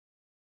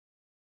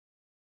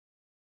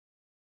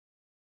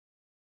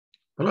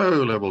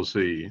Hello, Level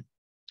C.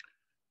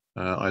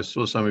 I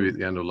saw some of you at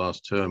the end of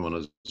last term on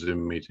a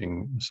Zoom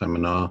meeting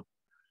seminar,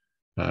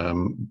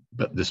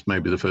 but this may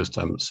be the first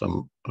time that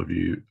some of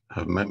you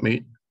have met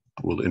me.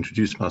 I will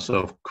introduce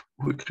myself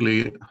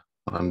quickly.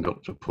 I'm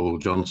Dr. Paul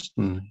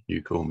Johnston.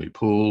 You call me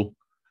Paul.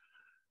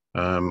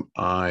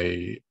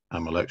 I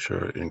am a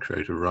lecturer in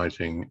creative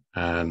writing,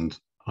 and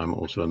I'm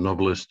also a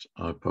novelist.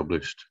 I've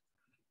published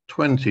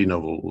 20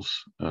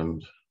 novels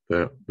and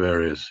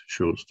various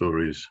short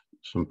stories,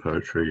 some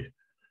poetry,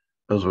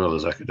 as well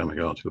as academic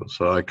articles.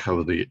 So I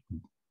cover the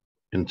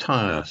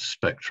entire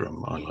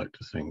spectrum, I like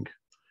to think.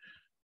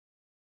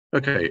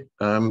 Okay,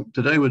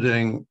 today we're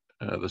doing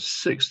the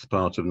sixth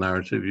part of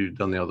narrative. You've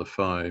done the other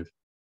five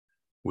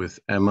with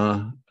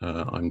Emma.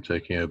 I'm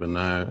taking over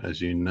now, as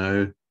you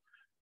know.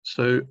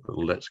 So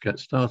let's get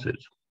started.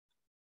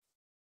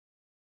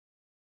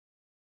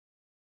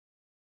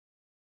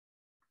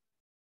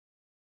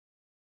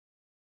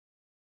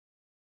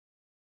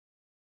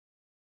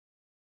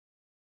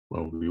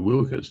 Well, we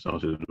will get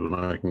started when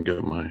I can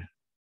get my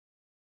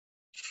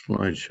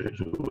slideshow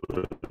to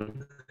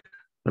work.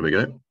 There we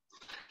go.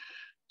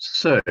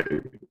 So,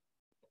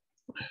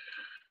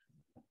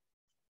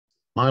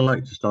 I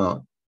like to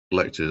start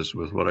lectures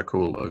with what I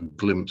call a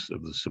glimpse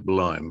of the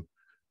sublime.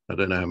 I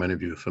don't know how many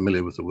of you are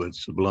familiar with the word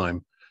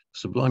sublime.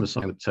 Sublime is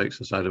something that takes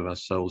us out of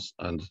ourselves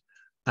and,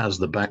 as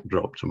the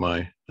backdrop to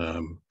my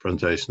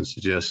presentation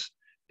suggests,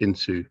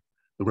 into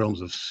the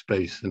realms of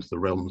space, into the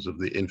realms of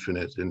the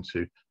infinite,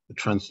 into the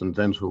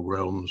transcendental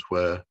realms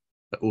where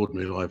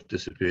ordinary life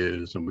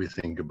disappears and we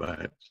think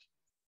about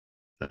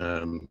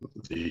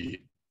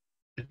the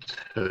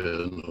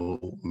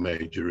eternal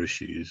major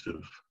issues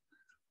of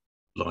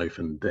life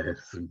and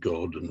death, and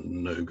God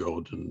and no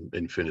God, and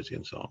infinity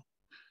and so on.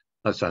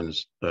 That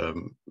sounds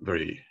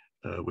very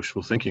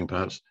wishful thinking,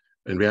 perhaps.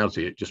 In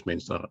reality, it just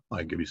means that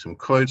I give you some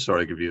quotes, or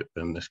I give you,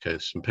 in this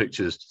case, some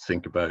pictures to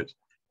think about,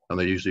 and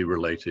they're usually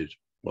related,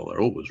 well,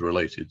 they're always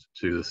related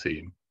to the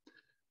theme.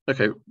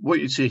 Okay,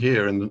 what you see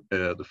here in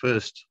the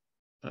first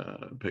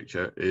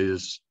picture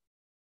is,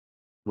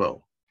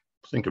 well,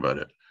 think about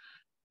it.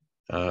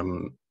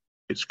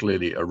 It's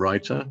clearly a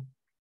writer.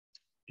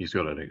 He's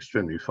got an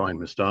extremely fine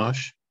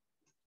moustache.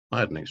 I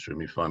had an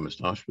extremely fine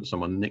moustache, but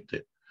someone nicked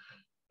it.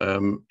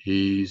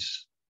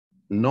 He's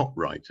not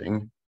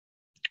writing.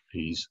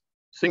 He's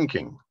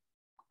thinking,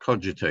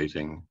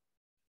 cogitating,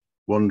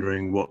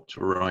 wondering what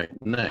to write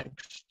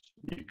next.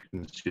 You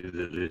can see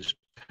that his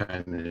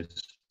pen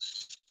is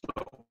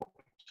stopped.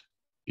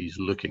 He's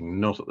looking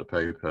not at the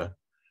paper,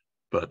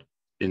 but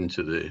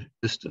into the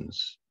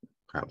distance,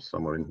 perhaps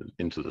somewhere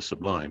into the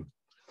sublime.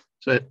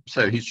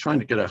 So he's trying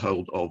to get a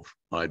hold of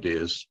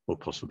ideas, or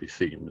possibly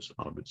themes,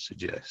 I would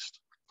suggest.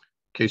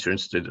 In case you're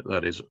interested,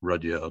 that is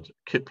Rudyard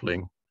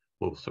Kipling,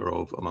 author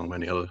of, among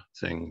many other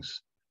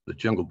things, The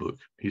Jungle Book.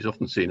 He's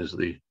often seen as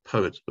the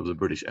poet of the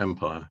British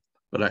Empire,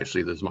 but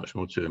actually there's much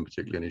more to him,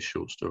 particularly in his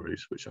short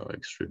stories, which are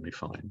extremely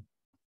fine.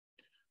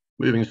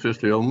 Moving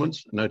swiftly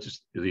onwards,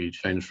 notice the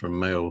change from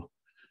male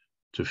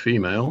to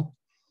female.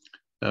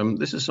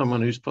 This is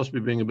someone who's possibly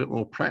being a bit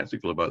more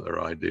practical about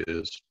their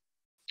ideas.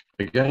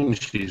 Again,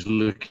 she's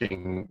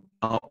looking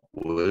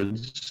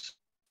upwards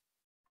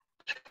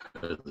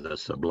to the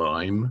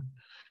sublime.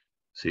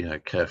 See how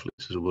carefully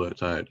this is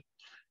worked out.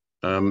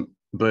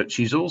 But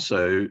she's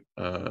also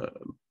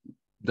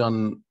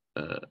done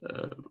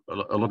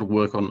a lot of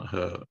work on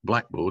her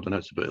blackboard. I know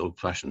it's a bit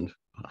old-fashioned,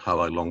 how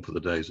I long for the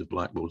days of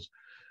blackboards,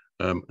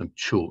 and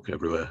chalk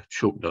everywhere,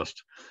 chalk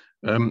dust.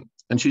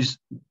 And she's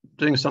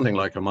doing something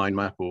like a mind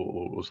map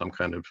or some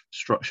kind of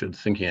structured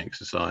thinking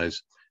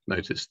exercise.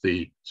 Notice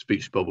the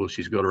speech bubble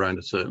she's got around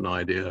a certain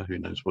idea, who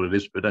knows what it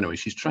is. But anyway,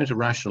 she's trying to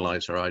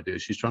rationalize her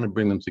ideas. She's trying to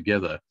bring them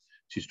together.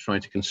 She's trying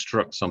to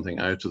construct something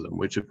out of them,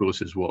 which of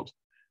course is what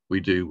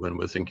we do when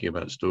we're thinking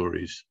about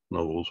stories,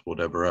 novels,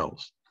 whatever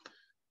else.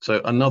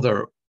 So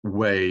another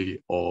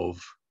way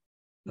of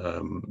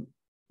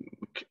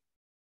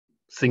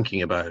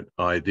thinking about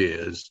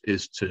ideas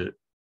is to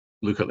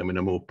look at them in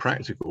a more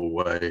practical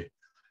way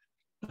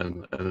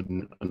and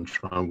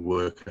try and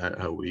work out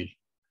how we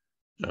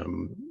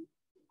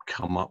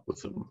come up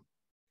with them.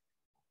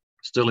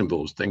 Still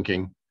involves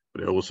thinking,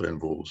 but it also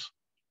involves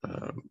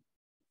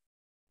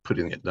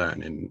putting it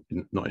down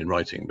not in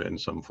writing, but in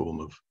some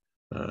form of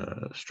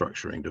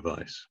structuring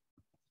device.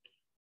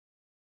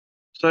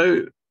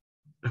 So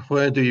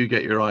where do you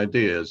get your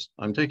ideas?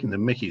 I'm taking the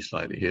mickey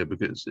slightly here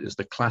because it's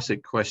the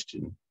classic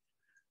question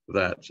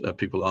that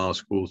people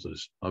ask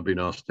authors. I've been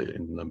asked it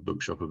in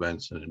bookshop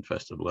events and in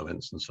festival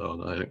events and so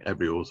on. I think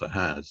every author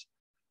has.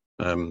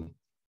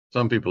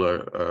 Some people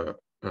are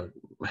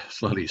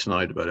slightly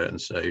snide about it and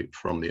say,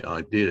 from the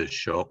ideas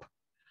shop.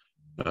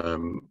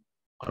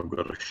 I've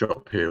got a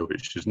shop here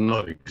which is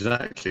not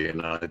exactly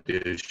an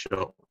ideas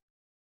shop,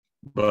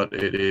 but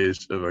it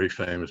is a very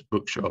famous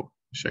bookshop,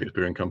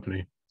 Shakespeare and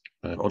Company,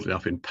 oddly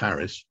enough in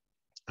Paris,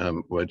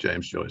 where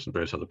James Joyce and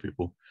various other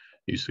people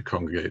used to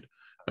congregate.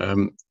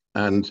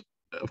 And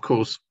of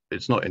course,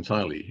 it's not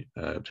entirely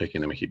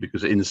taking the mickey,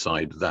 because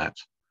inside that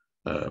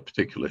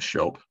particular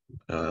shop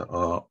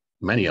are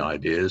many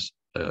ideas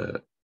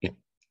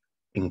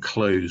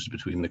enclosed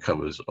between the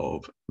covers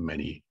of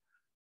many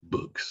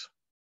books.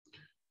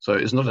 So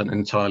it's not an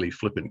entirely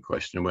flippant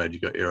question, where do you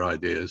get your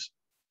ideas?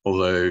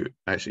 Although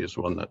actually it's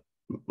one that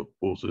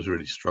authors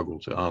really struggle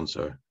to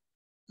answer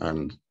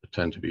and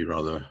tend to be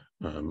rather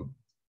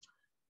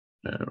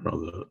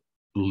rather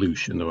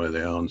loose in the way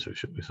they answer,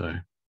 should we say.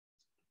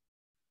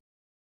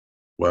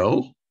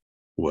 Well,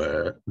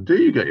 where do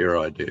you get your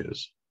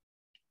ideas?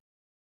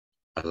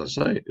 As I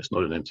say, it's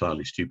not an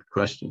entirely stupid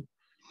question.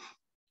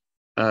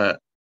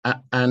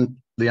 And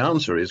the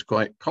answer is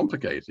quite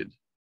complicated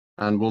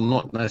and will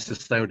not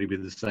necessarily be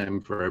the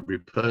same for every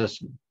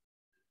person.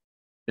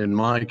 In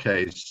my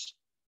case,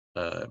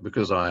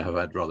 because I have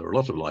had rather a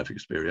lot of life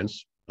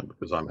experience, and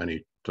because I'm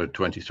only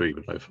 23,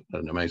 but I've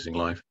had an amazing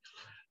life,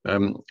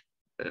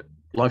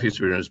 life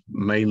experience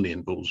mainly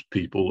involves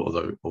people,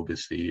 although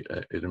obviously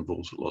it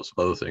involves lots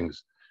of other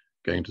things,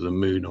 going to the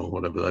moon or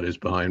whatever that is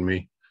behind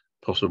me,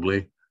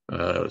 possibly,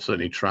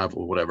 certainly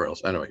travel, whatever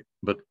else. Anyway,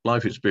 but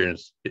life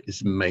experience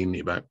is mainly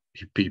about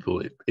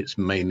people. It's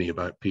mainly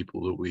about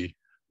people that we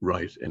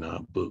write in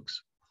our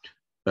books.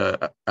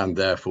 And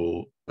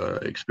therefore,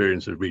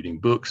 experience of reading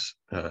books,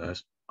 I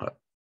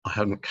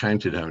haven't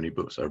counted how many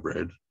books I've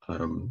read,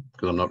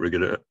 because I'm not very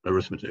good at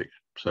arithmetic,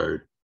 so,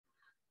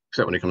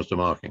 except when it comes to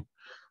marking.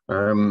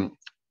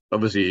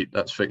 Obviously,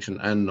 that's fiction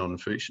and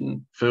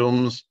non-fiction.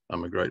 Films,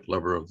 I'm a great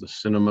lover of the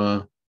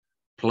cinema.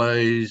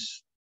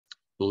 Plays,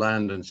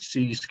 land and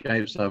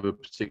seascapes. I have a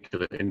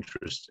particular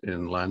interest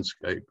in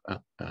landscape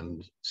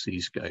and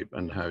seascape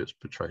and how it's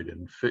portrayed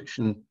in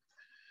fiction.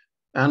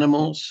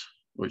 Animals,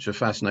 which are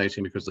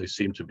fascinating because they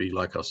seem to be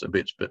like us a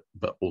bit,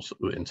 but also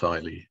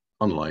entirely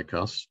unlike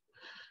us.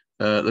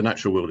 The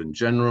natural world in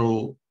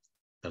general,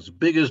 as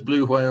big as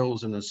blue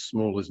whales and as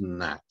small as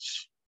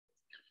gnats.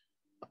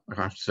 I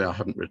have to say I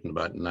haven't written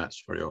about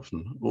gnats very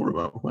often, or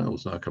about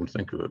whales now I come to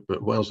think of it,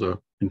 but whales are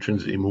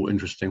intrinsically more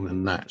interesting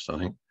than gnats, I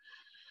think.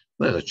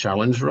 There's a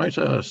challenge, right?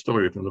 A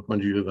story from the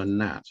point of view of a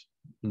gnat.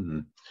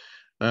 And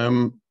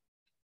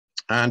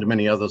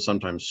many other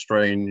sometimes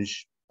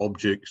strange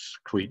objects,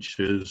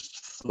 creatures,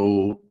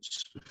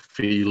 thoughts,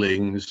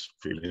 feelings.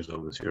 Feelings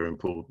obviously are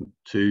important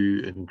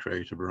too in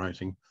creative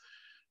writing.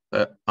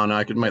 And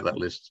I could make that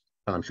list,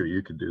 and I'm sure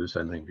you could do the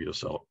same thing for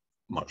yourself,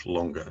 much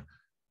longer,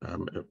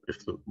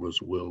 if there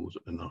was will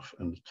enough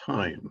and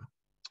time.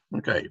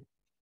 Okay.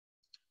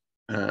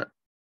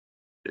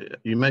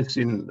 You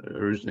mentioned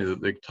originally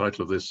that the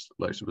title of this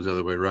lecture was the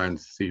other way around,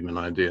 theme and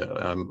idea.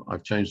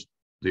 I've changed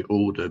the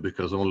order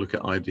because I want to look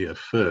at idea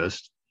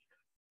first,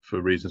 for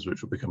reasons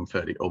which will become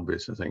fairly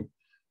obvious, I think.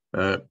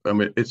 I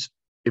mean, it's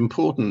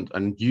important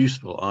and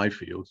useful, I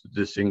feel, to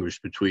distinguish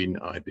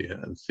between idea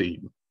and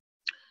theme.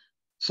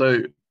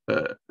 So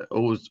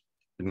always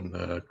in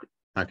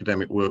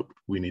academic work,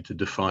 we need to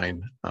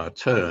define our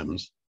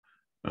terms.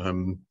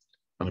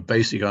 And a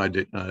basic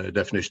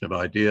definition of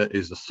idea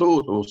is a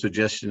thought or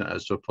suggestion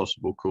as to a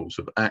possible course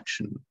of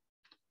action.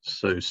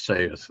 So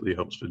saith the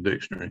Oxford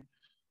Dictionary.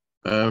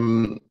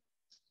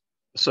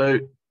 So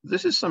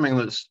this is something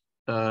that's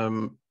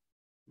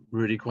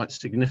really quite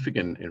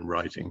significant in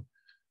writing.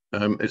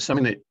 It's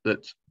something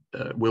that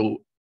will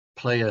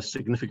play a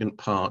significant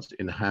part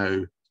in how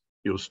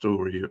your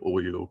story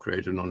or your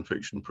creative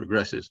nonfiction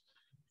progresses.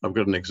 I've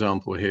got an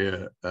example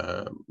here,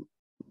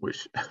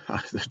 which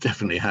I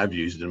definitely have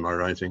used in my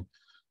writing.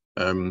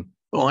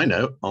 Well, I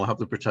know, I'll have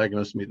the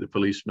protagonist meet the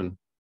policeman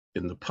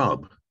in the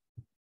pub.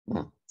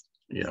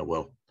 Yeah,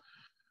 well,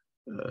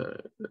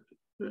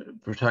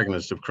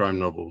 protagonists of crime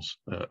novels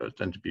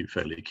tend to be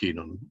fairly keen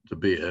on the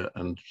beer,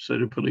 and so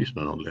do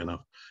policemen, oddly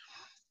enough.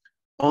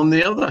 On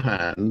the other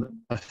hand,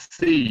 a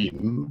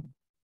theme,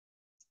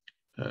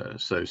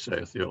 so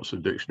saith the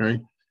Oxford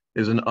Dictionary,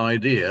 is an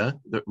idea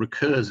that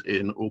recurs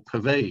in or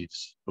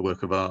pervades a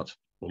work of art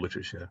or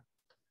literature.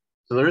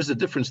 So there is a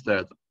difference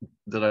there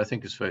that I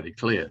think is fairly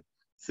clear.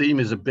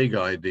 Theme is a big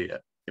idea.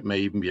 It may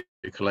even be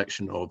a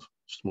collection of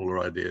smaller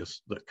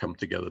ideas that come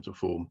together to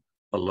form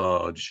a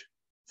large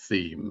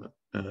theme,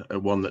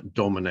 one that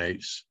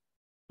dominates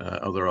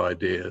other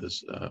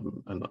ideas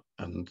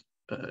and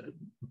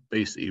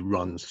basically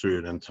runs through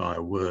an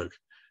entire work.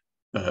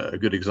 A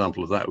good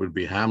example of that would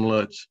be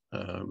Hamlet,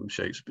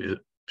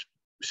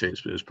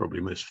 Shakespeare's probably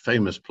most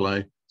famous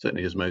play,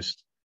 certainly his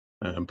most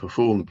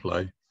performed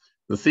play.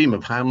 The theme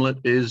of Hamlet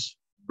is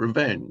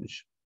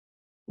revenge.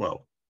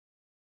 Well,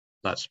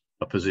 that's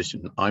a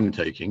position I'm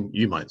taking.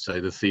 You might say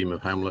the theme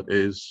of Hamlet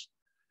is,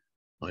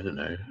 I don't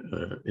know,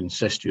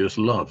 incestuous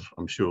love.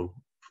 I'm sure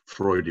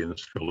Freudian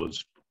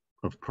scholars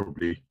have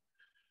probably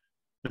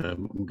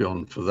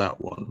gone for that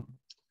one.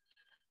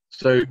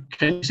 So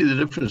can you see the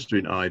difference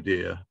between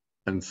idea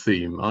and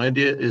theme?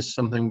 Idea is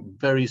something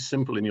very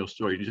simple in your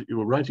story.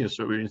 You're writing a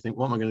story and you think,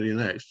 what am I going to do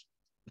next?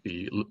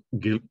 You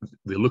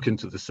look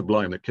into the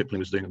sublime that Kipling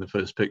was doing in the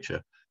first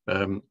picture,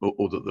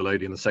 or that the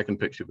lady in the second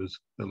picture was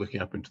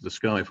looking up into the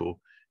sky for.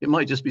 It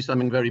might just be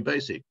something very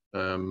basic.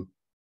 And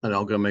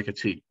I'll go make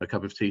a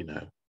cup of tea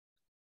now.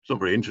 it's not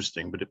very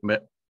interesting, but it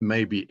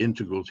may be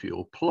integral to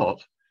your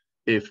plot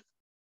if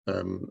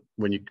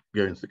when you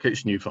go into the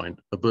kitchen, you find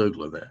a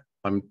burglar there.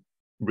 I'm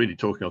really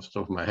talking off the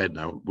top of my head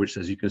now, which,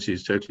 as you can see,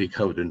 is totally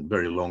covered in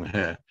very long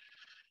hair.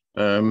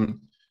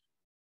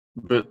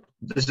 But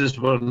this is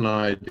what an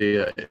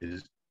idea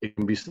is. It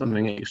can be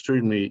something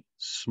extremely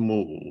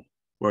small,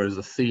 whereas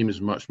the theme is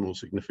much more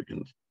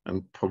significant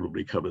and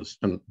probably covers,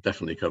 and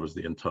definitely covers,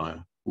 the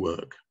entire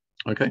work.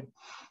 Okay,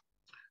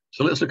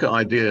 so let's look at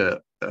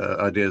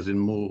ideas in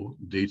more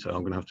detail.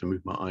 I'm going to have to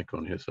move my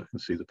icon here so I can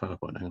see the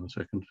PowerPoint. Hang on a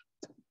second.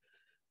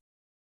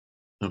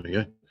 There we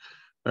go.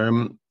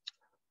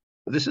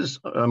 This is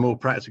a more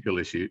practical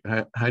issue,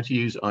 how to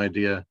use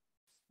idea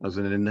as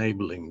an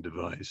enabling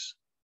device.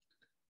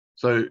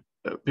 So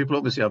people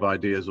obviously have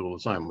ideas all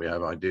the time. We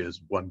have ideas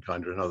one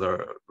kind or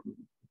another,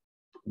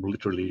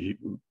 literally,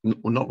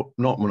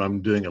 not when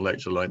I'm doing a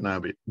lecture like now,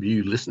 but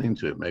you listening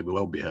to it may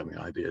well be having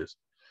ideas.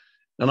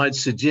 And I'd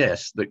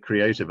suggest that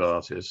creative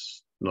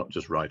artists, not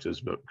just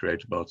writers, but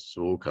creative artists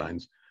of all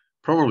kinds,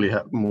 probably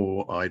have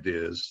more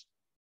ideas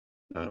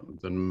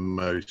than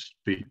most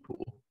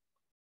people.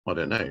 I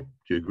don't know. Do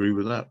you agree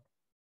with that?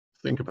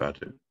 Think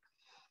about it.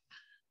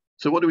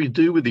 So what do we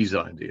do with these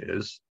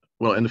ideas?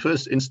 Well, in the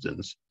first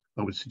instance,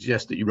 I would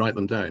suggest that you write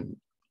them down.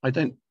 I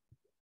don't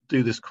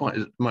do this quite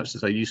as much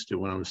as I used to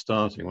when I was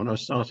starting. When I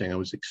was starting, I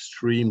was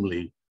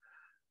extremely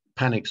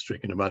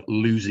panic-stricken about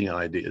losing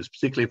ideas,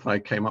 particularly if I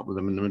came up with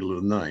them in the middle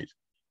of the night,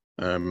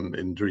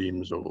 in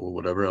dreams or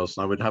whatever else.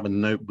 And I would have a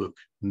notebook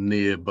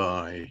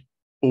nearby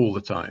all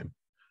the time,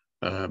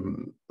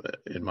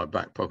 in my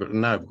back pocket.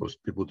 And now, of course,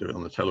 people do it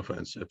on the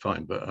telephone, so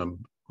fine. But I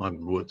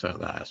haven't worked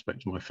out that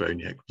aspect of my phone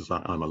yet, because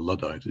I'm a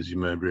Luddite, as you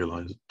may have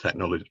realized.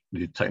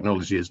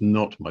 Technology is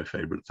not my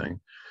favorite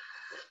thing.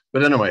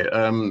 But anyway,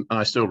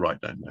 I still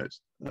write down notes,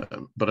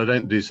 but I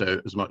don't do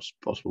so as much as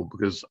possible,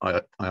 because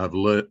I have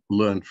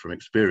learned from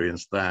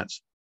experience that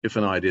if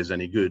an idea is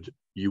any good,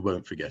 you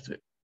won't forget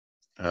it.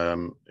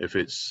 If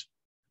it's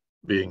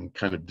being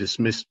kind of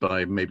dismissed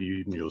by maybe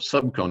even your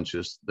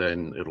subconscious,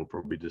 then it'll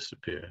probably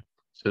disappear.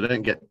 So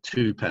don't get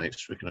too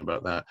panic-stricken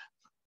about that.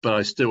 But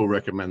I still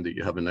recommend that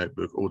you have a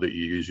notebook, or that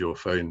you use your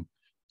phone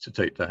to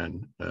take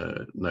down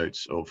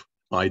notes of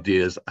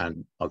ideas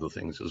and other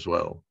things as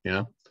well.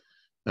 Yeah.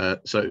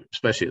 So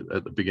especially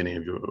at the beginning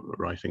of your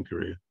writing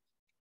career.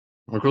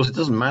 And of course, it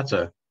doesn't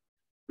matter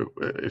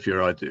if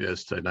your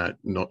ideas turn out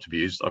not to be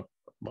used.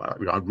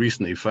 I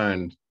recently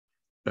found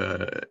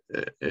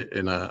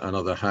in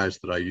another house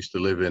that I used to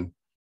live in,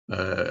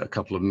 a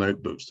couple of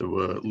notebooks that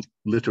were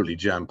literally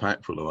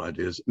jam-packed full of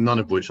ideas, none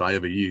of which I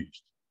ever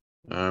used.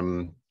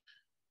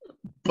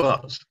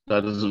 But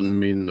that doesn't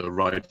mean that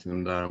writing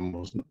them down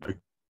wasn't a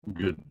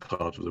good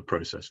part of the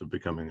process of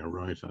becoming a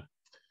writer.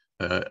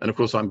 And of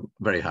course, I'm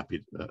very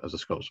happy as a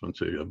Scotsman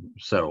to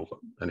sell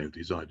any of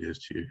these ideas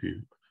to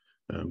you,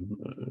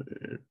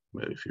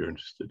 if you're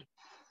interested.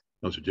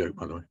 That was a joke,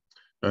 by the way.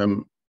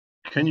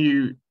 Can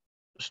you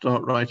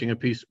start writing a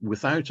piece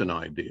without an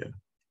idea?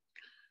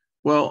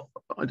 Well,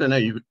 I don't know,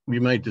 you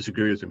may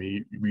disagree with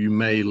me. You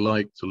may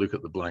like to look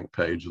at the blank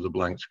page or the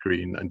blank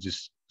screen and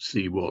just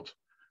see what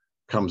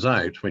comes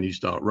out when you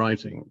start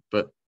writing.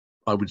 But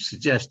I would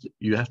suggest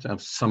you have to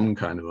have some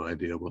kind of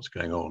idea of what's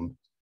going on,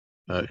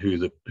 who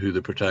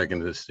the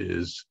protagonist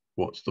is,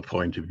 what's the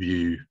point of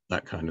view,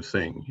 that kind of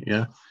thing.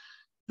 Yeah.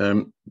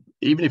 Even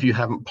if you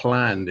haven't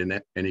planned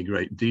in any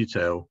great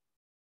detail,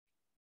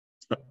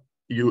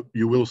 you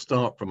will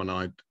start from an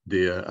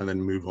idea and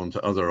then move on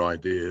to other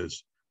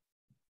ideas.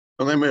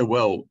 And they may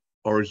well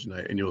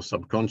originate in your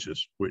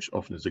subconscious, which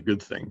often is a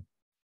good thing.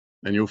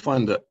 And you'll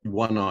find that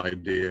one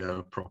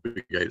idea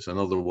propagates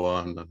another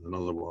one and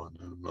another one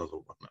and another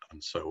one,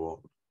 and so on.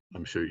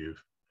 I'm sure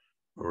you've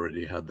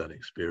already had that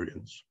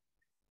experience.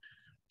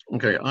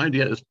 Okay,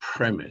 idea as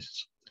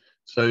premise.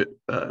 So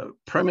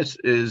premise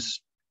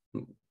is,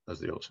 as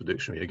the Oxford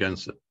Dictionary again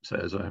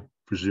says, I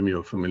presume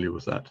you're familiar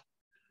with that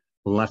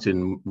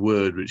Latin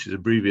word, which is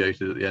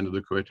abbreviated at the end of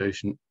the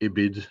quotation,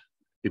 ibid,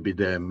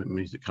 ibidem. It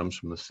means it comes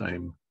from the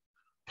same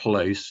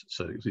place.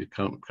 So it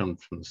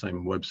comes from the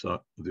same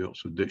website of the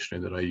Oxford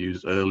Dictionary that I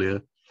used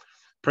earlier.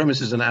 Premise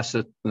is an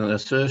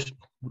assertion,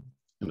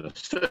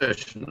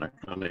 I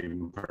can't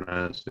even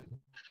pronounce it,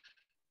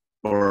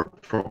 or a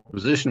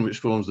proposition which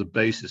forms the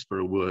basis for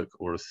a work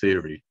or a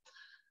theory.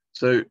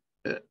 So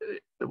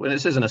when it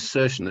says an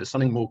assertion, it's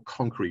something more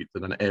concrete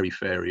than an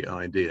airy-fairy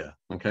idea,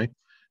 okay?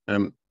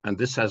 And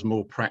this has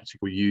more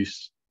practical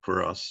use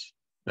for us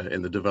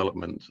in the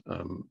development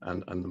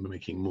and the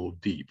making more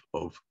deep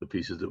of the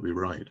pieces that we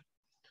write.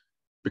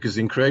 Because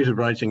in creative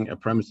writing, a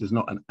premise is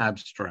not an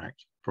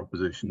abstract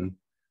proposition,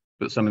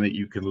 but something that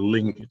you can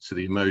link to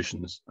the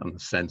emotions and the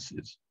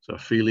senses. So a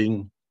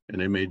feeling,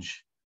 an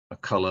image, a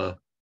color,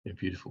 a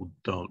beautiful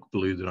dark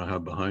blue that I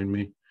have behind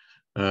me,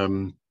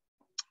 a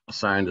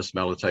sound, a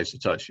smell, a taste, a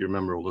touch. You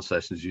remember all the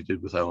sessions you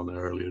did with Eleanor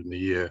earlier in the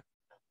year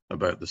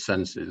about the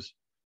senses.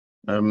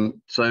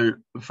 So,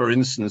 for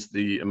instance,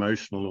 the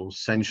emotional or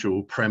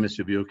sensual premise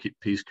of your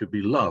piece could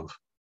be love,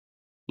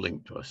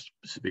 linked to a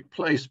specific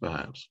place,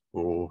 perhaps,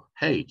 or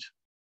hate,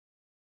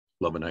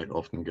 love and hate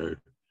often go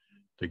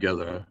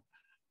together.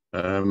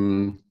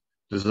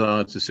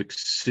 Desire to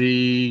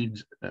succeed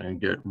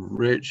and get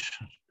rich.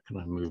 Can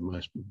I move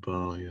my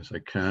bar? Yes, I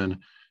can.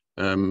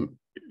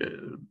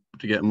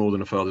 To get more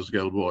than a father's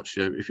gold watch.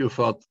 If your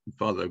father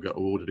got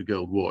awarded a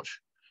gold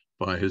watch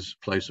by his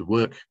place of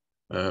work,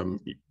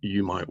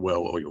 you might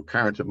well, or your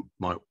character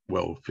might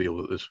well, feel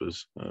that this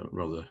was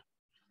rather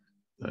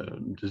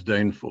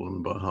disdainful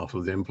on behalf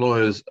of the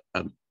employers,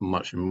 and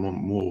much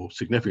more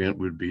significant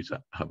would be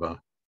to have a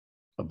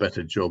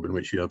better job in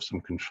which you have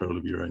some control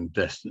of your own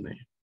destiny.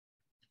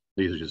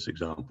 These are just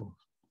examples.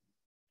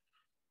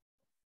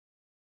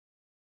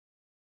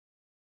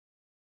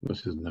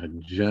 This is now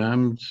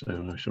jammed,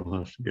 so I shall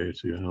have to go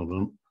to, hold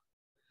on,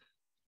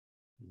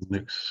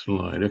 next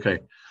slide. Okay,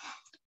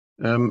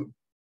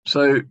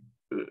 so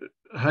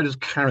how does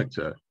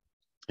character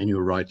in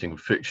your writing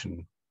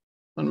fiction,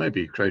 and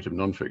maybe creative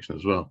non-fiction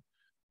as well,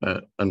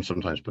 and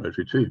sometimes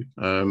poetry too,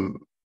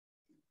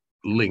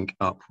 link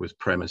up with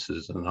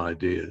premises and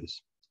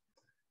ideas?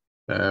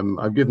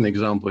 I've given an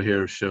example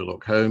here of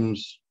Sherlock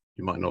Holmes.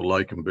 You might not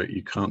like him, but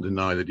you can't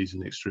deny that he's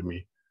an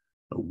extremely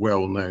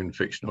well-known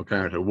fictional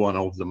character, one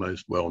of the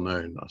most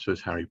well-known. I suppose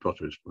Harry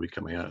Potter is probably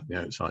coming out the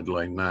outside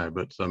lane now,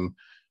 but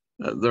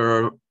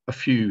there are a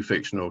few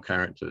fictional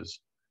characters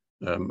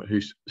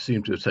who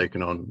seem to have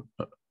taken on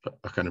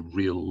a kind of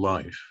real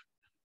life,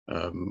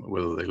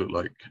 whether they look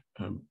like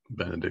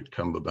Benedict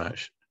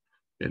Cumberbatch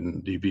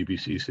in the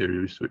BBC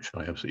series, which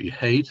I absolutely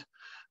hate,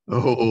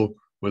 or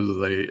whether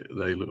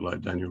they look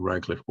like Daniel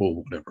Radcliffe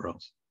or whatever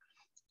else.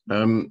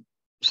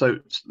 So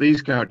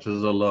these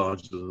characters are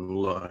larger than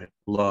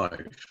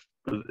life,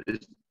 but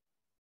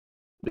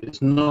it's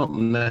not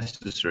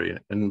necessary,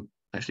 and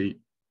actually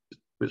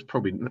it's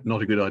probably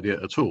not a good idea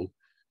at all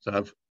to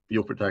have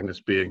your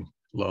protagonist being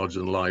larger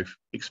than life,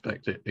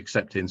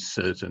 except in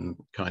certain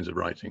kinds of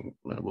writing.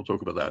 We'll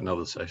talk about that in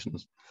other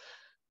sessions.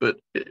 But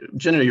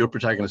generally your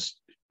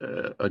protagonists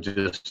are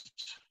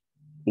just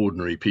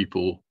ordinary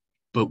people,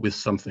 but with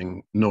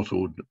something not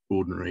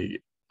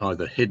ordinary,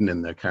 either hidden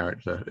in their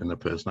character, in their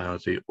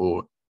personality,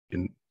 or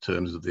in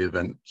terms of the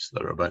events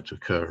that are about to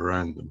occur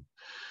around them.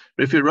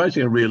 But if you're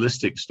writing a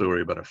realistic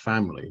story about a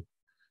family,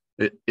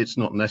 it's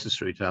not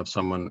necessary to have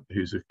someone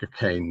who's a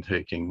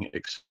cocaine-taking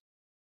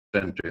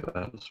eccentric.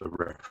 That's a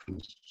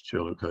reference to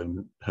Sherlock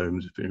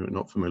Holmes, if you're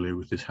not familiar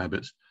with his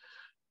habits.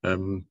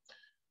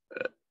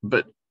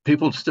 But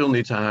people still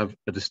need to have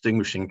a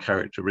distinguishing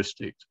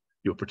characteristic.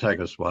 Your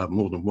protagonist will have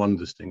more than one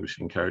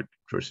distinguishing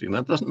characteristic, and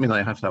that doesn't mean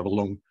they have to have a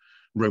long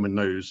Roman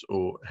nose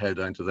or hair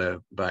down to their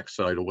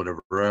backside or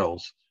whatever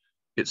else.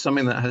 It's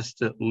something that has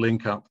to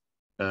link up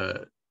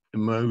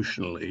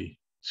emotionally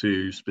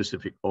to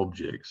specific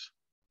objects.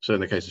 So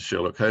in the case of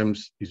Sherlock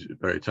Holmes, he's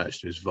very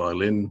attached to his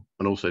violin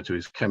and also to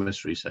his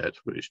chemistry set,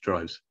 which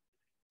drives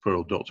poor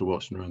old Dr.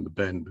 Watson around the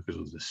bend because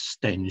of the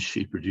stench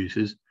she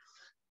produces.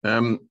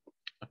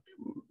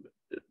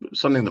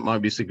 Something that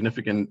might be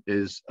significant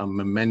is a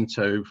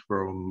memento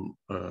from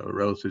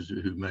relatives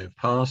who may have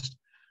passed.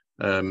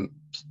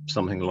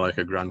 Something like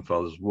a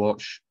grandfather's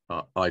watch.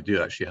 I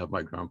do actually have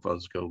my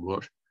grandfather's gold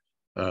watch.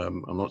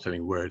 I'm not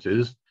telling you where it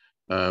is,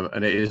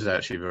 and it is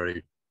actually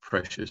very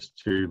precious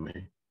to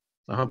me.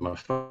 I have my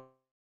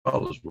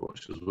father's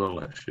watch as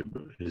well, actually,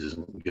 but his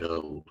isn't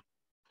gold.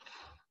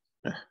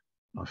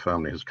 My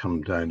family has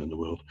come down in the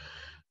world.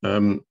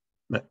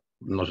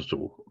 Not at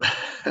all.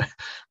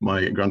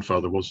 My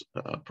grandfather was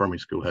a primary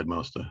school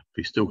headmaster.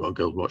 He still got a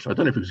gold watch. I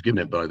don't know if he was given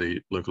it by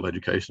the local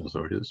education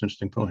authority. That's an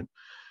interesting point.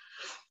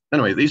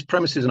 Anyway, these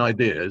premises and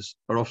ideas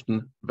are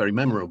often very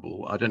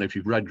memorable. I don't know if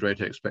you've read Great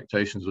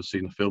Expectations or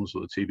seen the films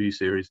or the TV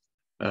series.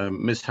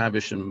 Miss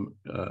Havisham,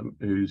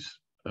 who's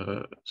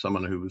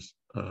someone who was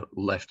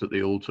left at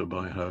the altar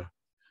by her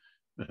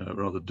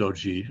rather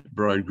dodgy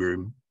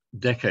bridegroom,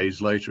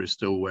 decades later is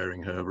still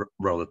wearing her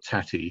rather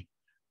tatty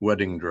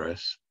wedding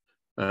dress.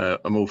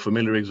 A more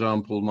familiar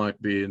example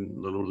might be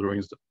in The Lord of the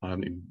Rings. I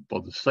haven't even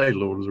bothered to say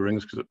Lord of the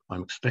Rings because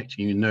I'm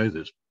expecting you know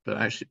this, but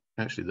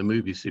actually the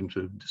movies seem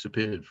to have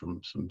disappeared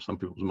from some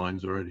people's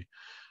minds already.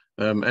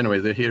 Anyway,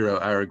 the hero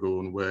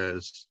Aragorn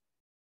wears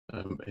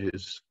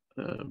his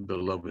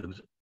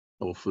beloved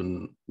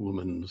orphan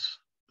woman's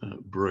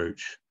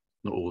brooch,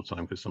 not all the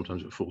time because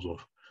sometimes it falls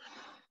off.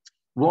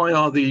 Why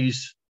are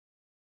these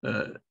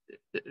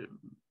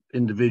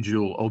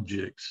individual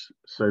objects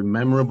so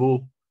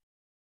memorable?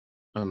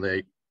 And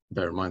they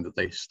bear in mind that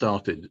they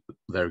started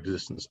their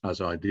existence as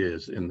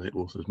ideas in the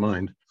author's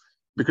mind,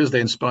 because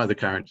they inspire the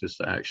characters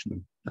to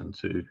action and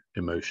to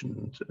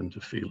emotion and to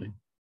feeling.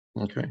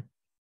 Okay.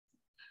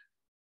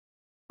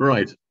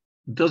 Right.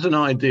 Does an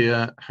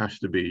idea have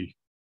to be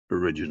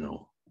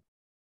original?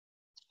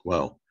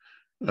 Well,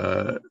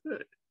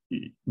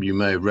 you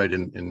may have read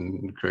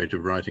in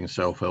creative writing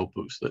self-help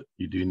books that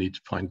you do need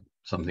to find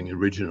something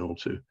original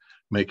to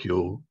make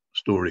your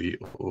story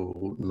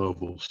or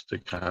novel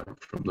stick out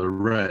from the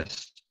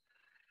rest.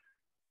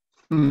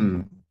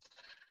 There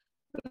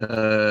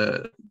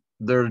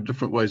are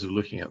different ways of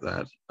looking at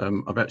that.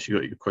 I've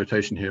actually got a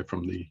quotation here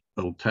from the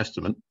Old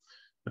Testament.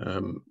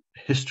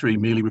 History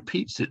merely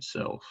repeats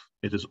itself.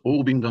 It has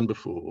all been done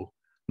before.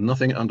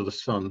 Nothing under the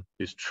sun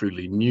is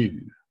truly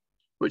new,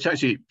 which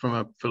actually, from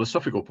a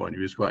philosophical point of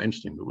view, is quite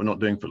interesting, but we're not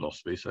doing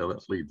philosophy, so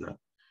let's leave that.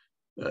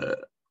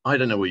 I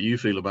don't know what you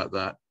feel about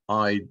that.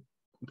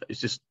 It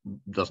just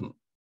doesn't,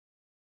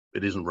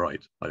 it isn't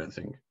right, I don't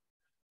think.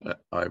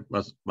 I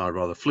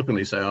rather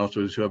flippantly say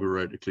afterwards, whoever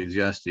wrote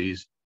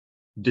Ecclesiastes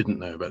didn't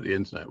know about the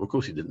internet. Well, of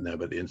course he didn't know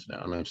about the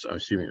internet. I mean, I'm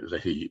assuming it was a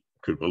he,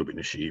 could well have been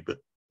a she, but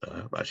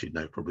actually,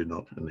 no, probably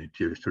not in the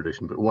Jewish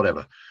tradition, but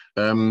whatever.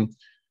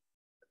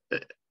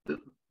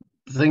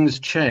 Things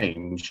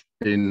change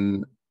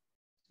in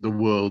the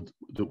world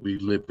that we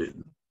live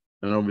in.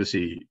 And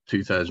obviously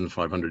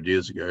 2,500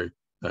 years ago,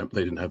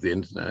 they didn't have the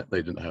internet,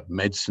 they didn't have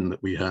medicine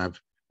that we have,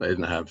 they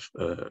didn't have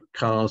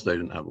cars, they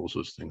didn't have all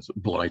sorts of things that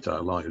blight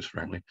our lives,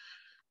 frankly.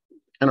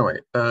 Anyway,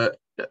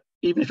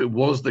 even if it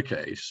was the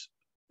case,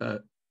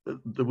 there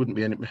wouldn't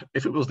be any,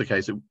 if it was the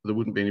case, there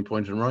wouldn't be any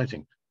point in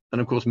writing. And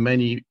of course,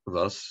 many of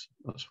us,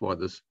 that's why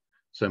there's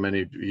so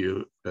many of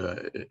you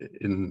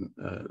in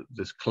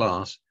this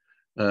class,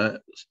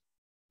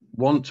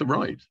 want to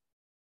write.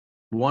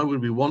 Why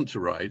would we want to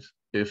write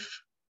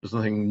if there's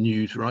nothing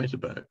new to write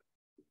about?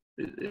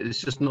 It's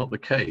just not the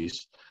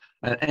case.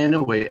 And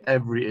anyway,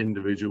 every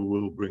individual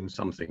will bring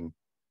something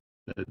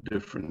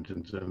different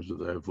in terms of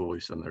their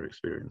voice and their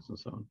experience and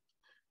so on.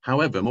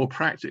 However, more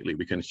practically,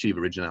 we can achieve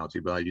originality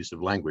by use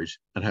of language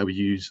and how we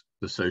use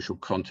the social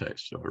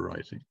context of our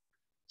writing.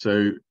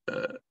 So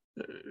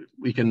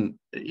we can,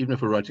 even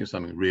if we're writing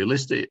something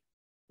realistic,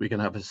 we can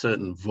have a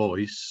certain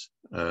voice,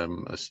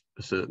 a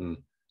certain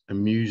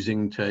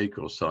amusing take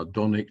or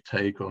sardonic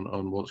take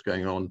on what's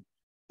going on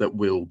that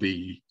will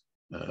be,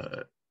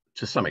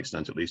 to some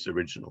extent at least,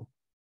 original.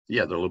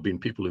 Yeah, there will have been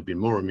people who've been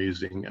more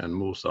amusing and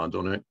more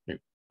sardonic.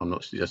 I'm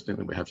not suggesting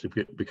that we have to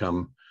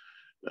become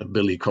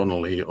Billy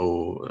Connolly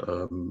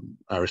or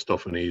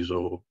Aristophanes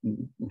or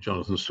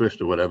Jonathan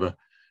Swift or whatever,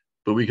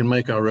 but we can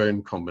make our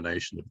own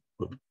combination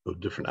of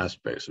different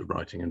aspects of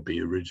writing and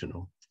be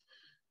original.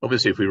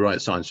 Obviously, if we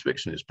write science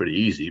fiction, it's pretty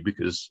easy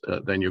because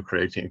then you're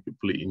creating a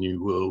completely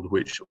new world,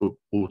 which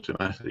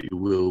automatically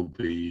will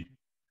be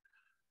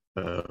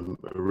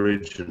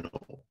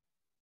original.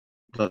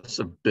 That's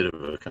a bit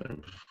of a kind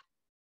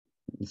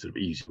of sort of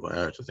easy way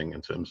out, I think,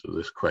 in terms of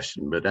this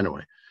question. But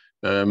anyway,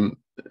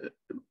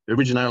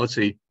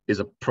 originality is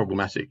a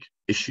problematic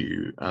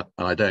issue, and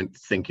I don't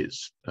think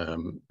it's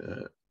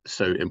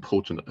so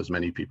important as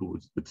many people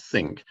would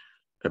think,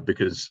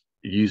 because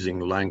using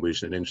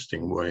language in an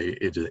interesting way,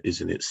 it is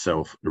in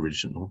itself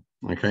original.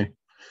 Okay,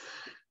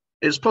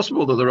 it's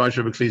possible that the writer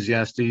of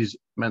Ecclesiastes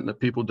meant that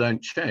people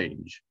don't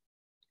change,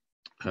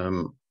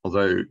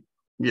 although,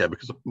 yeah,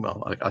 because,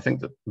 well, I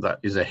think that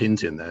is a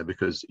hint in there,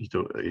 because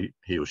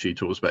he or she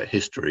talks about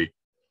history.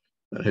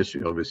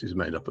 History obviously is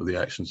made up of the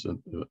actions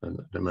and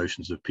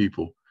emotions of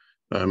people,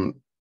 and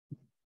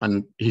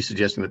he's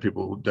suggesting that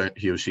people don't.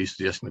 He or she's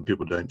suggesting that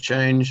people don't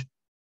change.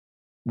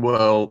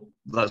 Well,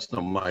 that's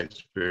not my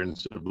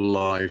experience of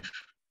life.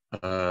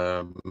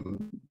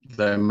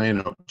 They may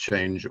not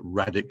change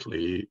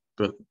radically,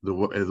 but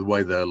the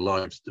way their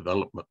lives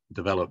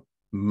develop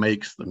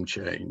makes them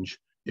change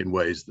in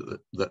ways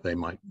that they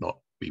might not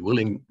be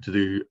willing to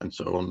do, and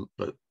so on.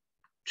 But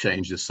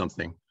change is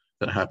something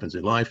that happens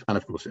in life, and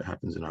of course it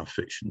happens in our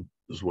fiction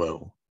as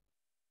well.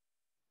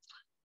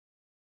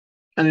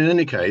 And in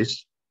any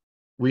case,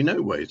 we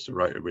know ways to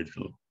write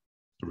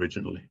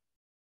originally.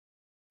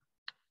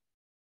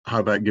 How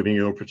about giving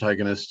your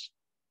protagonist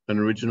an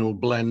original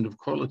blend of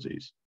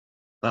qualities?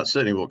 That's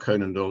certainly what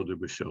Conan Doyle did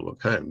with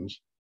Sherlock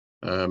Holmes,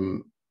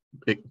 to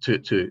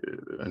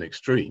an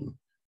extreme.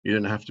 You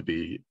don't have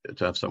to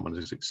have someone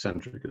as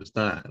eccentric as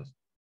that,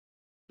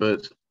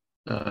 but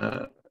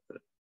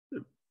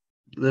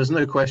there's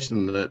no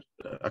question that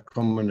a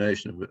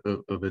combination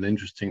of an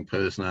interesting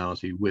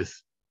personality with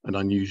an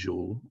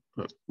unusual,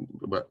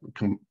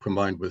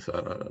 combined with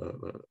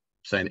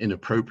say an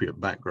inappropriate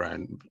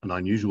background, an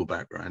unusual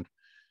background,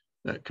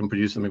 can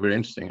produce something very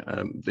interesting.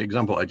 The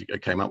example I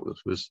came up with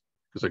was,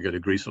 because I go to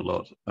Greece a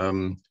lot,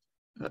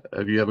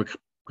 have you ever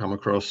come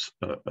across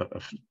a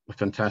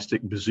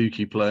fantastic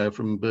bouzouki player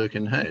from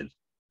Birkenhead?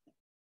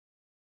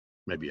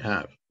 Maybe you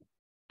have,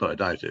 but I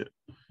doubt it.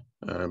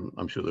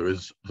 I'm sure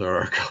there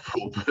are a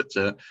couple, but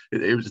that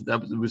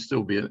would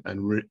still be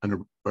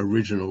an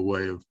original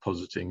way of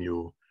positing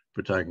your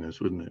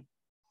protagonist, wouldn't it?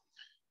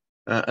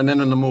 And then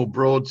in a more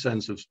broad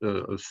sense of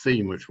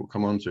theme, which we'll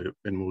come on to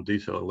in more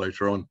detail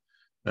later on,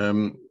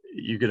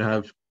 you could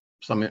have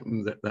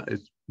something that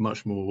is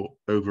much more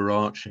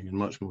overarching and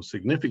much more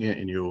significant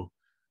in your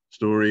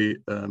story,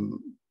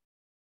 along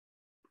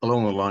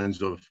the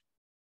lines of,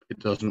 it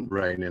doesn't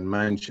rain in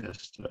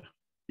Manchester.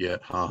 Yeah,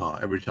 haha,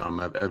 every time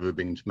I've ever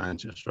been to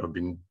Manchester, I've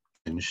been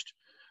pinched.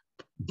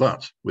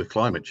 But with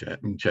climate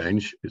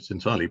change, it's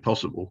entirely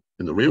possible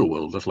in the real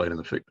world, let alone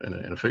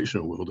in a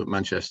fictional world, that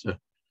Manchester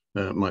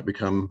might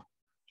become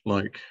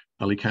like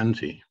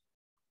Alicante.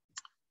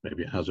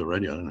 Maybe it has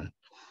already, I don't know.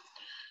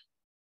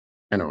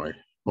 Anyway,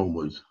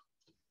 onwards.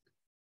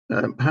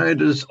 How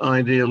does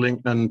idea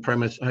link and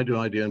premise? How do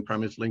idea and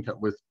premise link up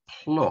with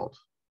plot?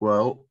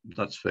 Well,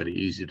 that's fairly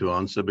easy to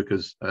answer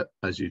because,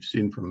 as you've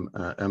seen from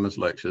Emma's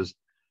lectures,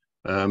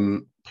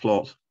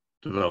 plot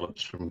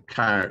develops from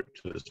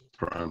characters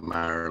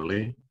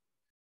primarily.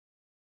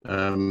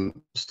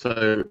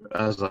 So,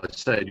 as I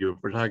said, your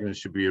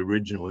protagonist should be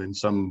original in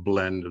some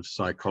blend of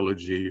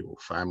psychology or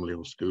family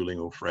or schooling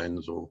or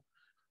friends or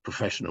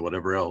profession or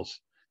whatever else.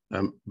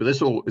 But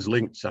this all is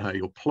linked to how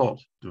your plot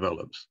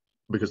develops,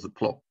 because the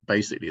plot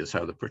basically is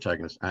how the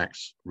protagonist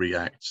acts,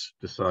 reacts,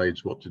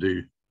 decides what to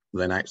do,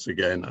 then acts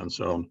again, and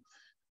so on.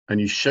 And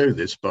you show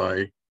this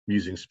by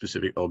using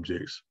specific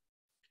objects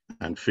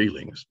and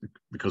feelings,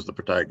 because the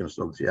protagonist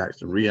obviously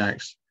acts and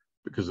reacts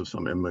because of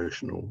some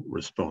emotional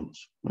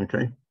response.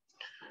 Okay.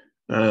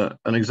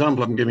 An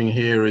example I'm giving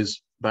here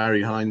is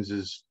Barry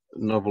Hines's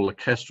novel A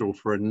Kestrel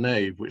for a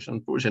Knave, which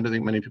unfortunately I don't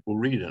think many people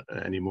read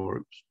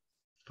anymore.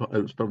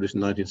 It was published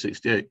in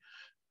 1968,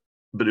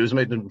 but it was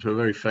made into a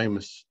very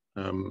famous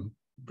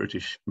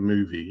British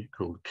movie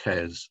called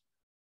Kes.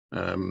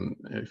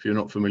 If you're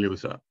not familiar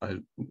with that, I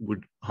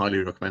would highly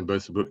recommend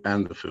both the book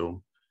and the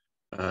film.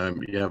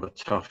 You have a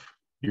tough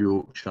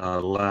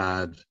Yorkshire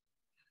lad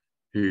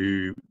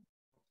who,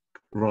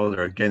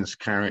 rather against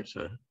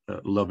character,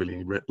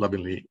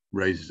 lovingly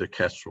raises a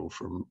kestrel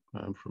from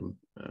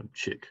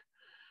chick.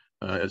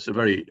 It's a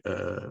very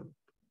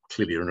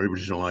clearly an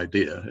original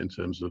idea in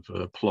terms of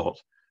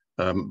plot,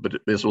 but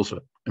it's also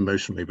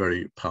emotionally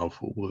very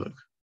powerful work.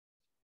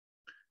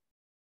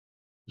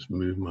 Just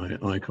move my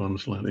icon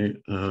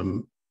slightly.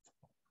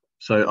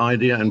 So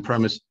idea and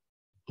premise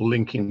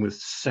linking with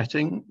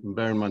setting.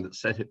 Bear in mind that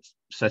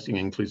setting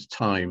includes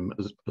time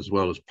as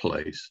well as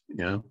place.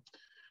 Yeah.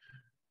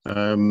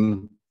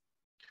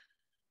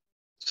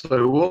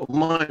 So what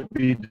might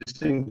be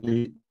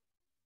distinctly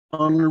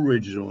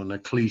unoriginal in a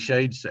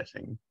cliched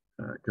setting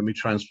can be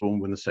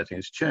transformed when the setting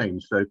is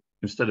changed. So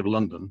instead of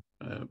London,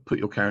 put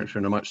your character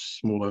in a much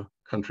smaller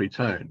country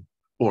town,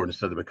 or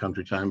instead of a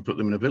country town, put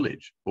them in a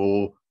village,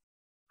 or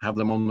have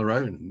them on their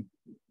own,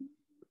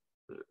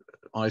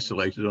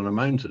 isolated on a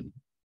mountain.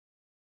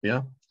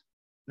 Yeah.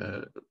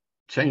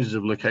 Changes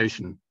of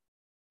location,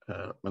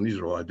 and these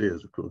are all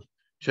ideas, of course.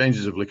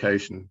 Changes of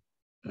location,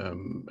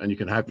 and you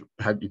can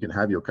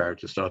have your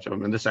character start. I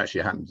mean, this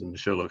actually happens in the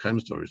Sherlock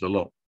Holmes stories a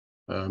lot.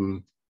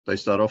 They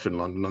start off in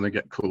London and they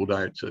get called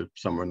out to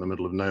somewhere in the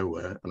middle of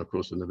nowhere. And of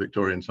course, in the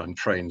Victorian time,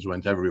 trains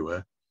went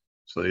everywhere.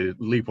 So they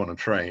leap on a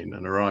train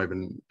and arrive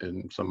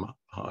in some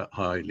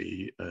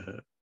highly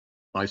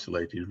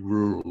isolated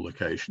rural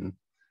location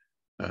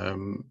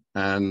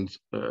and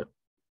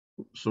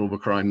solve a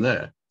crime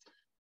there.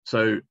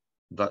 So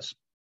that's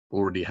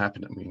already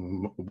happened. I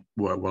mean,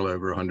 well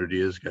over 100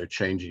 years ago,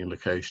 changing a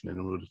location in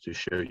order to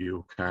show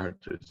your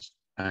characters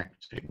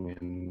acting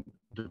in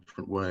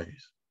different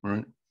ways,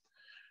 right?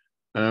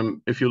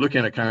 If you're looking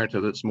at a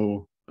character that's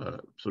more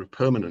sort of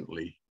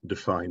permanently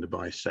defined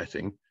by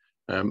setting,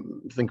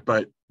 think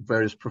about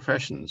various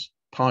professions.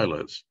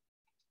 Pilots.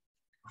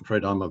 I'm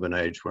afraid I'm of an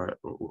age where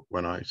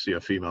when I see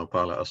a female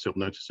pilot, I still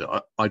notice it.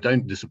 I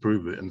don't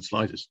disapprove of it in the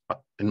slightest.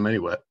 In many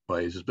ways,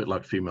 it's a bit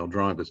like female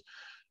drivers,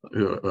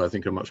 who I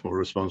think are much more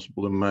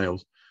responsible than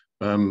males,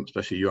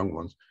 especially young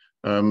ones.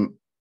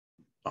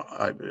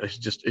 It's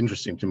just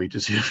interesting to me to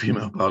see a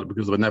female pilot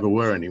because there never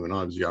were any when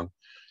I was young.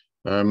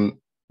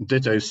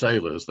 Ditto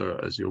sailors,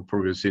 as you'll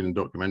probably have seen in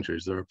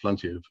documentaries, there are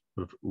plenty of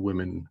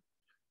women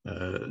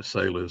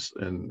sailors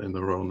in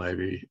the Royal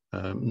Navy.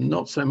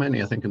 Not so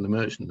many, I think, in the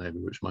Merchant Navy,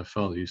 which my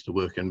father used to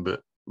work in,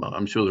 but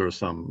I'm sure there are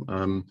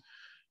some.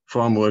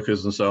 Farm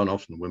workers and so on,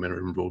 often women are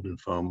involved in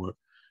farm work.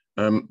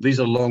 These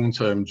are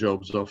long-term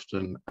jobs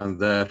often, and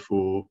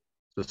therefore,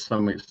 to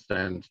some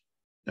extent,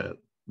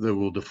 they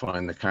will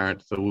define the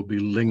character. They will be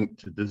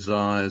linked to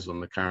desires on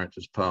the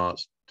character's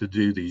parts to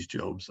do these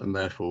jobs, and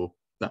therefore,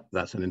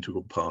 that's an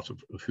integral part of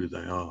who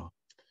they are.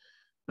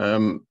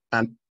 And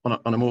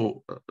on a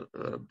more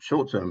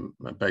short-term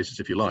basis,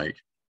 if you like,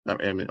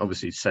 I mean,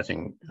 obviously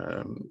setting,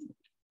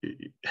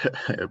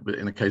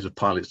 in the case of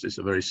pilots, it's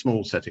a very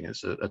small setting.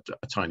 It's a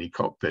tiny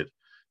cockpit,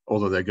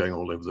 although they're going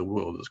all over the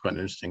world. It's quite an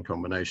interesting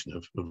combination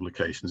of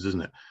locations,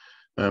 isn't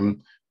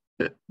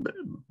it?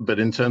 But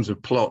in terms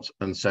of plot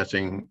and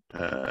setting,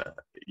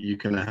 you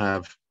can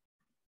have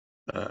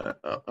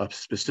a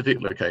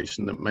specific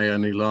location that may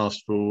only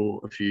last for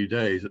a few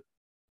days.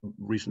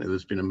 Recently,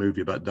 there's been a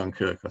movie about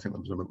Dunkirk. I think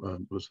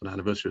that was an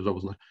anniversary,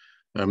 wasn't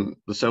it?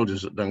 The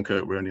soldiers at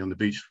Dunkirk were only on the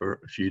beach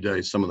for a few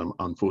days. Some of them,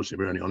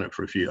 unfortunately, were only on it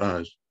for a few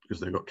hours because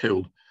they got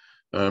killed.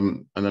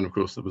 And then, of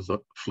course, there was a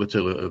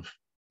flotilla of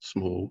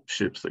small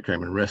ships that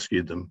came and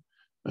rescued them.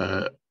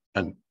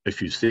 And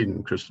if you've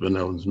seen Christopher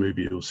Nolan's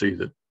movie, you'll see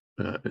that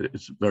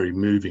it's very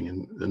moving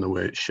in the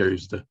way it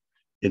shows the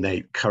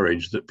innate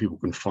courage that people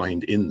can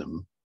find in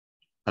them.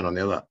 And on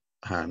the other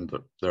hand,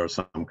 that there are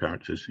some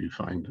characters who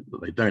find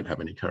that they don't have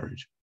any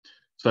courage.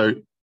 So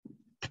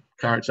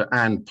character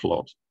and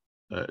plot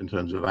in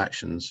terms of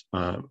actions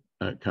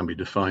can be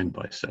defined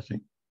by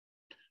setting.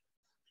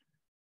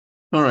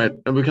 All right,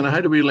 and how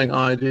do we link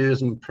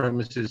ideas and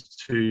premises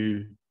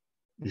to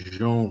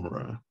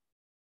genre.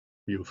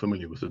 You're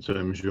familiar with the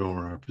term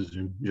genre, I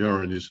presume.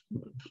 Genre is,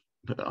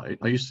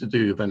 I used to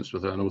do events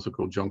with an author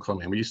called John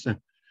Connolly, and we used to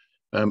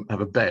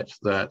have a bet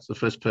that the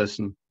first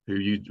person who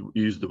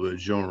used the word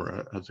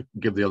genre had to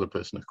give the other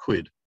person a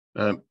quid.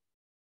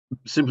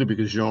 Simply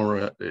because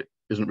genre it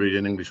isn't really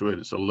an English word,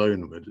 it's a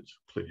loan word, it's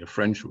clearly a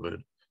French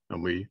word,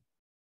 and we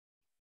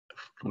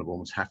kind of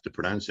almost have to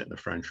pronounce it in a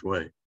French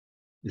way.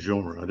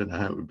 Genre, I don't know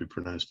how it would be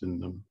pronounced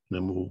in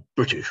a more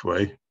British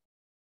way.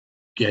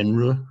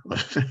 Genre.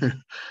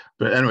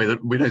 But anyway,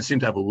 we don't seem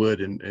to have a word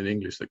in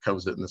English that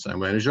covers it in the same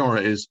way. And a genre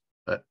is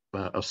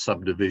a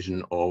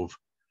subdivision of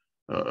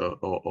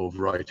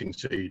writing.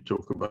 So you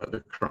talk about the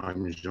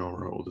crime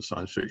genre or the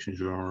science fiction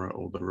genre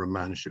or the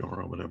romance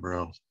genre or whatever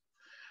else.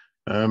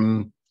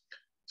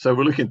 So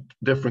we're looking at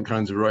different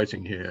kinds of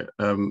writing here.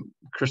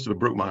 Christopher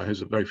Brookmyre,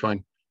 who's a very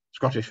fine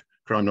Scottish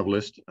crime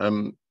novelist,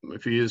 a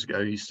few years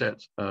ago, he set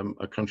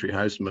a country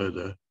house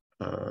murder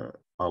a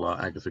la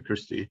Agatha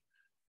Christie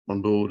on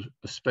board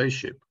a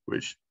spaceship,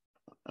 which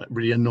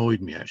really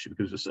annoyed me actually,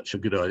 because it's such a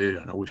good idea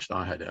and I wished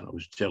I had it and I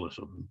was jealous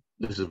of them.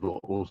 This is what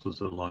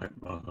authors are like,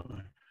 by the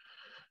way.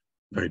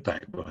 Very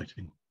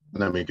backbiting.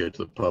 And then we go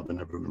to the pub and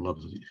everyone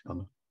loves each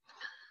other.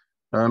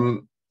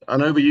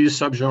 An overused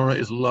subgenre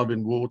is love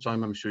in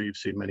wartime. I'm sure you've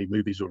seen many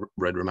movies or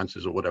read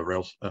romances or whatever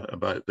else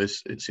about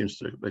this. They seem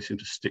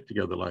to stick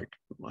together like,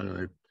 I don't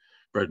know,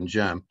 bread and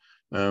jam,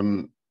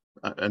 and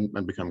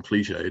become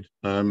cliched.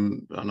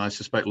 And I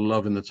suspect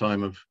love in the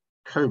time of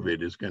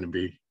COVID is going to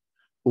be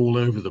all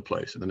over the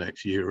place in the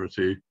next year or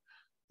two,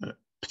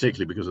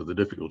 particularly because of the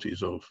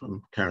difficulties of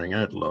carrying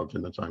out love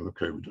in the time of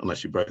COVID,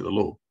 unless you break the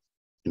law.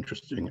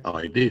 Interesting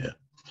idea.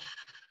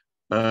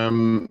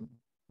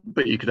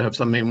 But you could have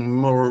something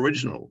more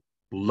original,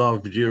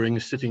 love during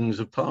sittings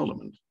of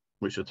Parliament,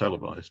 which are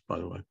televised, by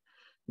the way.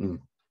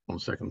 On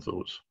second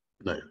thoughts,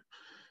 no.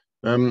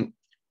 And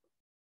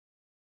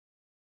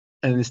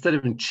instead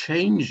of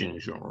changing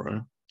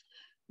genre,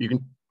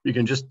 you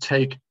can just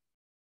take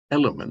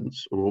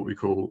elements, or what we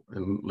call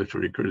in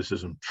literary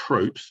criticism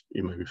tropes.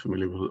 You may be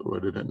familiar with the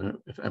word, I don't know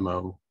if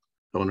Emma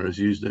Bonner has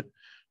used it,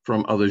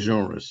 from other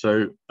genres.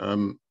 So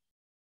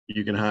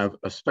you can have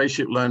a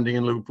spaceship landing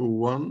in Liverpool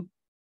 1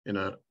 in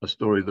a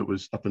story that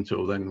was up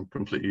until then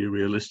completely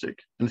realistic.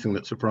 Anything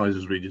that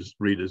surprises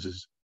readers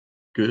is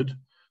good.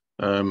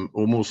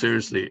 Or more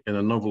seriously, in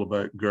a novel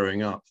about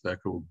growing up, they're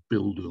called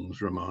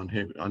Bildungsroman.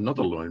 Here,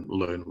 another loan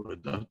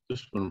word,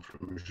 this one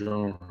from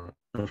genre,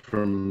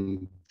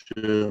 from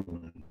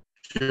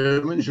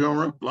German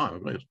genre.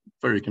 Wow, it's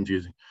very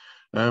confusing.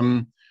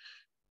 The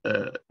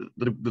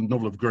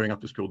novel of growing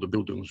up is called the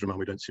Bildungsroman.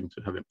 We don't seem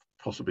to have it,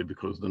 possibly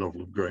because the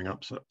novel of growing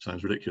up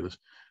sounds ridiculous.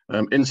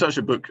 In such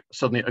a book,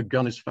 suddenly a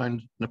gun is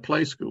found in a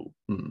play school.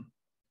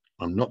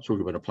 I'm not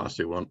talking about a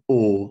plastic one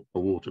or a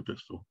water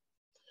pistol.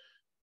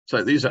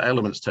 So these are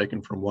elements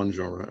taken from one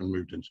genre and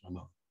moved into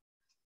another.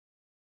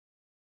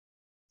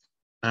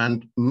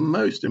 And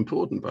most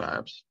important,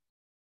 perhaps,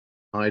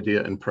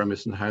 idea and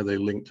premise and how they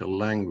link to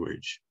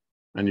language.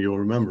 And you'll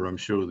remember, I'm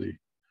sure,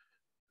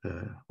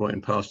 what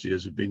in past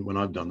years have been, when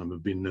I've done them,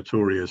 have been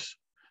notorious,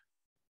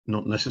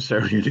 not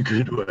necessarily in a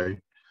good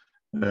way,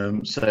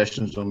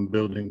 sessions on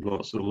building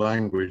blocks of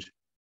language.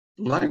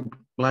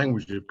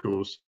 Language, of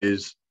course,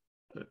 is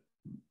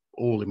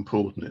all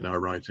important in our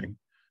writing,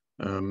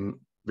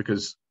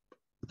 because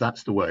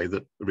that's the way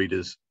that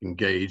readers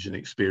engage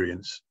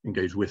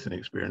with and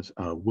experience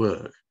our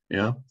work.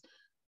 Yeah.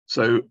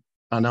 So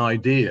an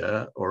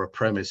idea or a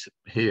premise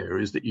here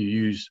is that you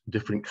use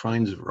different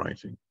kinds of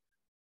writing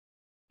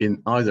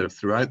in either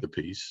throughout the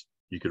piece.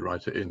 You could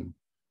write it in,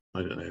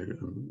 I don't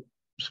know,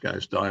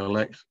 Scouse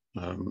dialect,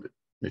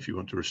 if you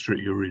want to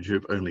restrict your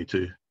readership only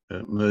to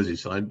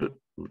Merseyside, but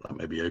that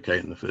may be okay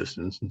in the first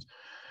instance.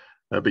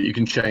 But you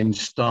can change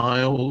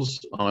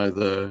styles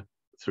either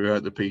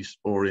throughout the piece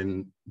or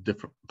in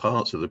different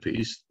parts of the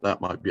piece. That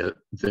might be a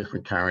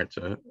different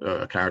character,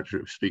 a character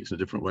who speaks in a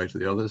different way to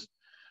the others.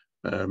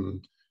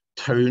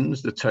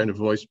 Tones, the tone of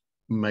voice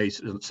may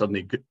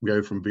suddenly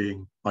go from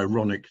being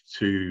ironic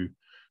to,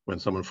 when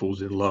someone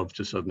falls in love,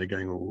 to suddenly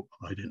going, oh,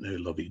 I don't know,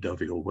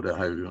 lovey-dovey, or whatever,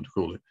 however you want to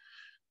call it.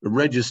 A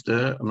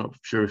register, I'm not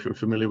sure if you're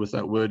familiar with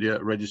that word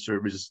yet.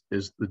 Register is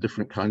the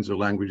different kinds of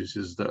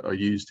languages that are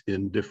used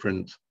in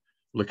different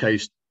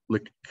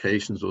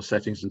locations or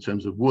settings in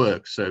terms of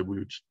work. So we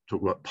would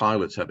talk about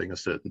pilots having a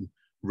certain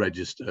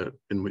register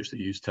in which they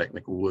use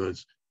technical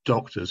words.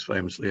 Doctors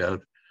famously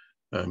have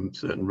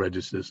certain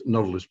registers.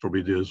 Novelists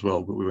probably do as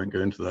well, but we won't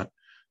go into that.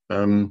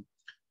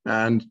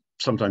 And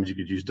sometimes you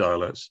could use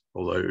dialects,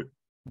 although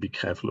be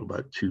careful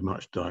about too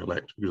much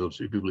dialect, because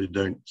obviously people who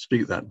don't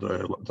speak that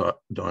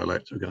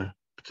dialect are going to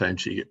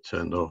potentially get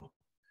turned off.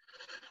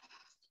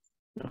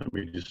 Let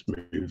me just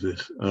move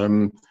this.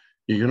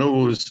 You can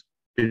always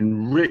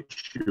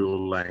enrich your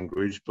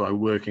language by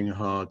working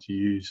hard to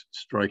use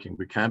striking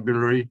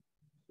vocabulary,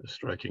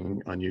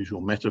 striking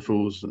unusual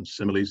metaphors and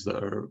similes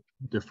that are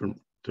different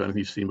to anything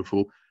you've seen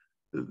before.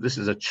 This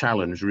is a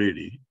challenge,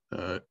 really.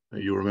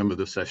 You'll remember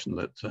the session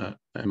that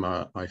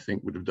Emma, I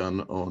think, would have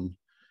done on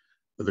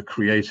the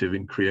creative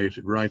in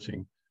creative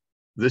writing.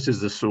 This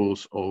is the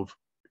source of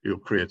your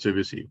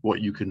creativity,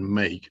 what you can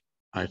make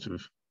out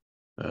of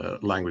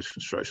language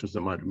constructions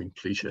that might have been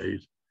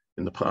cliched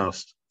in the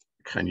past.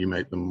 Can you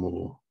make them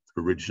more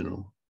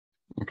original?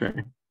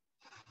 Okay.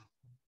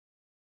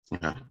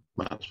 Yeah,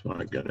 that's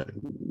what I get at.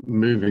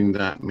 Moving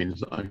that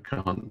means that I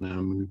can't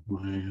now move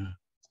my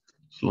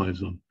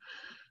slides on.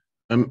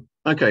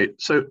 Okay,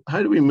 so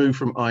how do we move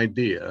from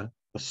idea,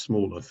 a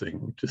smaller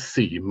thing, to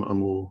theme, a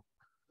more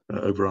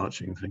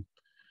overarching thing?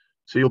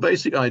 So your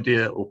basic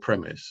idea or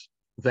premise,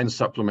 then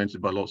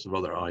supplemented by lots of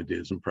other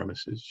ideas and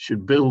premises,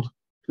 should build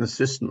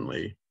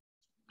consistently,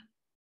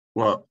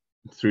 well,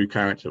 through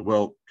character.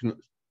 Well,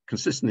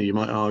 consistently you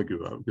might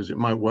argue about, because it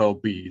might well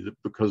be that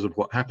because of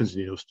what happens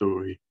in your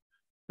story,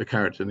 the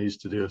character needs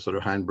to do a sort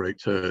of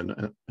handbrake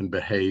turn and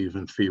behave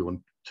and feel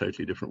in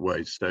totally different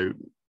ways. So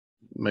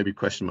maybe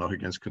question mark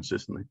against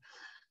consistently.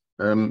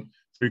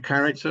 Through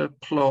character,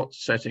 plot,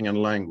 setting, and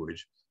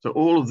language. So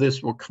all of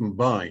this will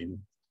combine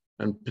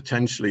and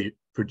potentially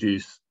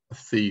produce a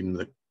theme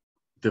that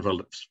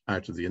develops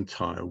out of the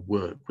entire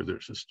work, whether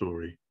it's a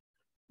story,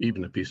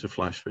 even a piece of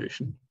flash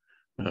fiction,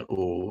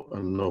 or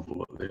a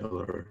novel at the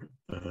other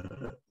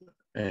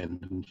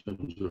end in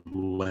terms of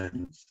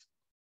length.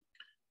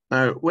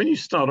 Now, when you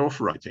start off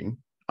writing,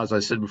 as I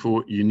said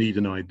before, you need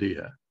an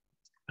idea.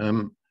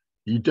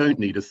 You don't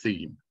need a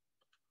theme.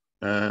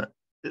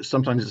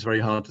 Sometimes it's very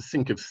hard to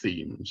think of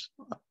themes.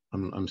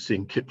 I'm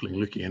seeing Kipling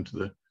looking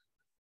into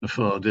the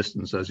far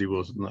distance as he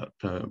was in that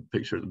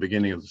picture at the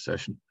beginning of the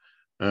session.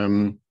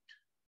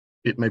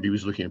 It maybe he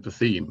was looking at the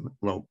theme,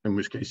 well, in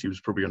which case he was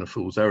probably on a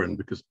fool's errand,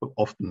 because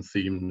often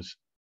themes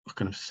are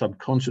kind of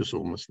subconscious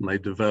almost, and they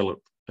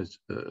develop as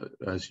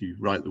you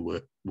write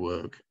the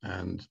work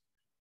and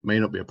may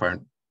not be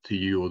apparent to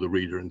you or the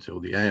reader until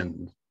the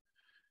end.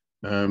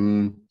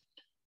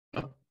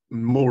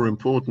 More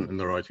important in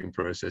the writing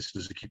process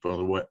is to keep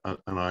an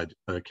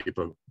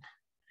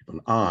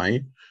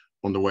eye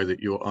on the way that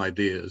your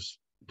ideas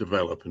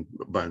develop and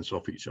bounce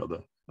off each other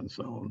and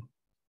so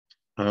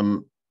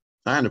on.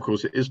 And of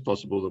course, it is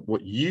possible that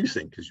what you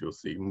think is your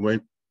theme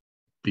won't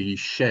be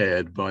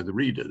shared by the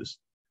readers,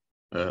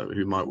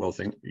 who might well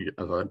think,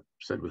 as I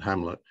said with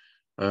Hamlet,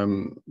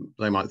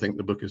 they might think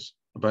the book is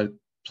about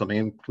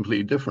something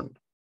completely different.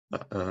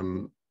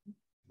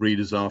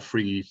 Readers are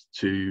free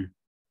to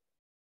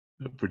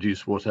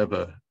produce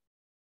whatever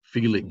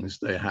feelings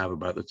they have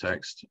about the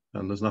text,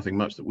 and there's nothing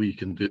much that we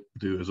can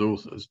do as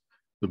authors.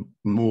 The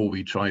more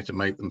we try to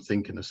make them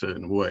think in a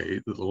certain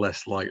way, the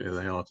less likely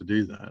they are to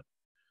do that.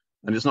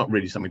 And it's not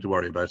really something to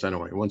worry about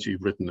anyway. Once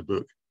you've written the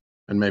book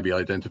and maybe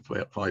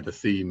identified a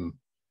theme,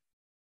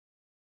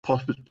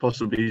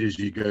 possibly as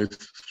you go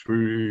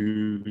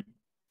through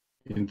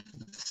into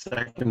the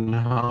second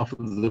half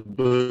of the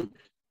book,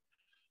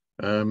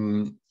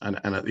 and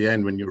at the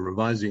end when you're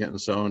revising it and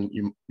so on,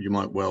 you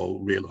might well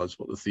realize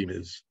what the theme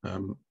is.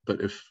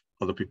 But if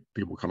other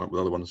people come up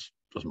with other ones,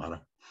 doesn't matter.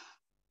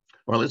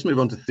 Well, let's move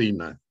on to theme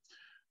now,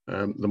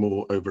 the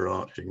more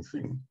overarching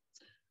thing.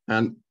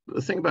 And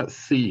the thing about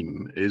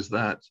theme is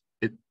that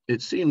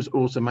it seems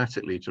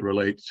automatically to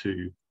relate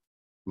to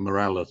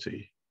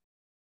morality.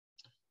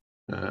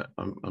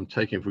 I'm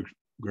taking for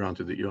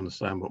granted that you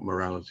understand what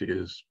morality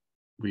is.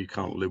 We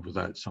can't live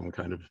without some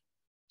kind of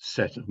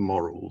set of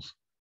morals.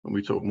 And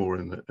we talk more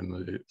in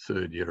the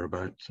third year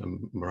about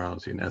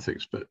morality and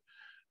ethics, but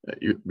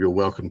you're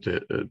welcome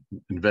to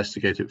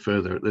investigate it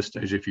further at this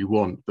stage if you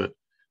want, but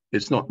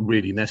it's not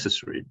really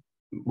necessary.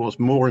 What's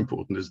more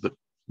important is that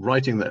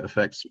writing that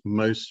affects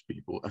most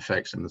people,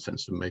 affects in the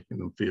sense of making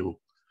them feel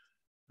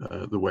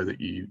the way that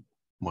you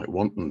might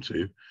want them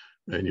to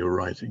in your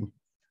writing,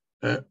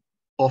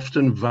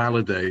 often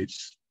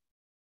validates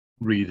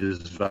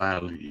readers'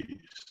 values.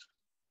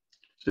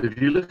 So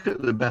if you look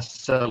at the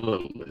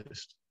bestseller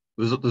list,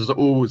 there's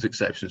always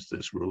exceptions to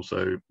this rule,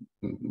 so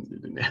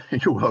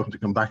you're welcome to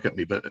come back at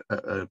me, but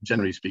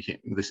generally speaking,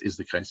 this is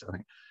the case, I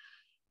think.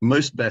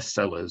 Most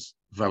bestsellers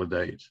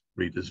validate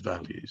readers'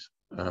 values,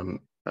 and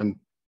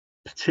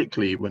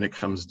particularly when it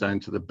comes down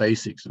to the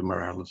basics of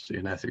morality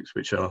and ethics,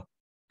 which are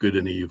good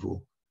and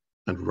evil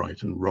and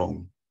right and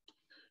wrong.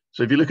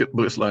 So if you look at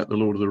books like The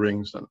Lord of the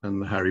Rings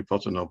and the Harry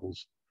Potter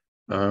novels,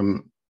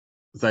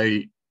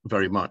 they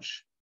very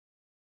much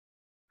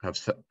have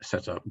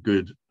set up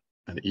good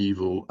and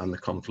evil and the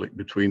conflict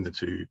between the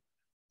two,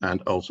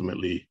 and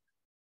ultimately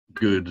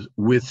good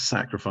with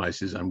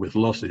sacrifices and with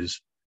losses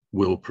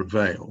will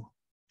prevail.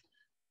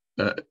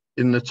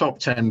 In the top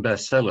 10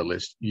 bestseller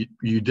list,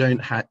 you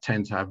don't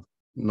tend to have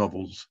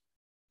novels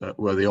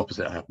where the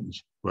opposite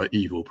happens, where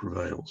evil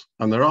prevails.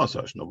 And there are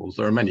such novels.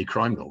 There are many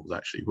crime novels,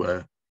 actually,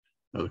 where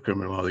the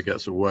criminal either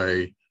gets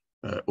away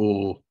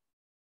or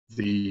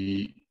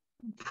the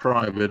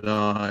private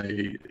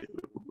eye,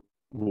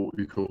 what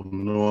we call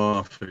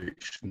noir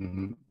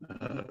fiction,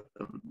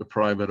 the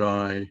private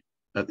eye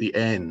at the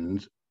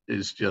end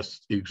is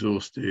just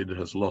exhausted,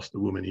 has lost the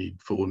woman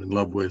he'd fallen in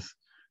love with.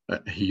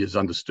 He has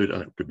understood,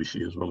 and it could be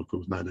she as well, of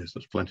course, nowadays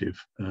there's plenty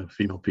of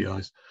female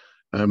PIs,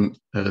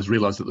 has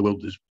realized that the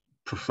world is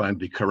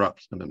profoundly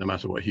corrupt, and that no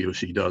matter what he or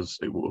she does,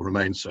 it will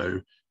remain so,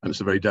 and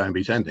it's a very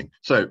downbeat ending.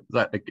 So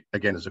that,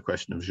 again, is a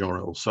question of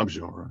genre or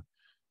subgenre.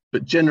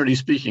 But generally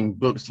speaking,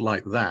 books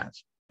like that,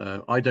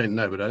 I don't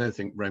know, but I don't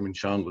think Raymond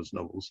Chandler's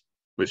novels,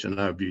 which are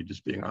now viewed as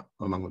being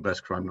among the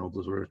best crime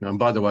novels ever written. And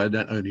by the way, I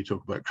don't only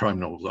talk about crime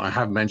novels. I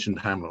have mentioned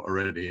Hamlet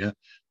already, yeah?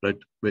 But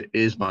it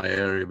is my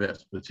area of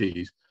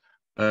expertise.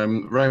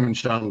 Raymond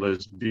Chandler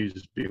is viewed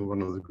as being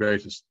one of the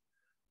greatest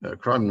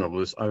crime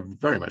novelists. I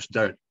very much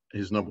doubt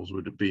his novels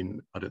would have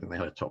been, I don't think they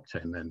had a top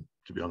 10 then,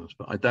 to be honest,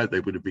 but I doubt they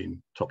would have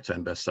been top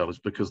 10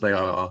 bestsellers, because they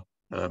are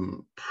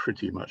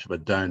pretty much of a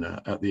downer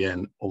at the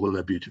end, although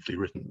they're beautifully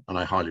written, and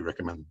I highly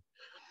recommend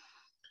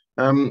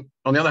them.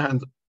 On the other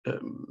hand,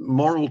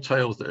 moral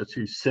tales that are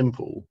too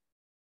simple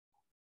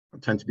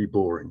tend to be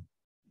boring,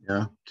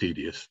 yeah,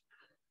 tedious.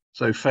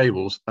 So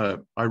fables,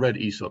 I read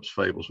Aesop's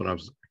fables when I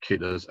was a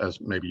kid, as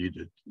maybe you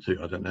did too.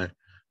 I don't know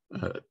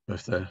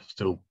if they're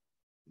still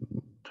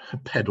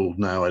peddled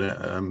now.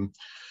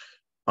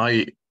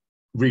 I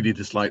really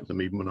disliked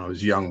them even when I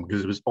was young,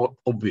 because it was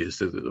obvious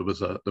that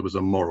there was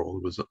a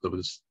moral, there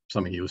was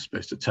something you were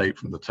supposed to take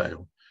from the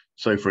tale.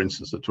 So, for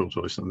instance, the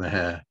tortoise and the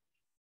hare.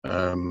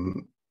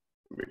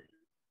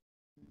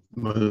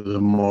 The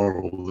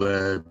moral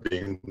there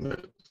being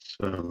that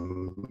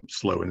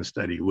slow and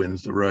steady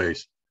wins the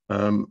race.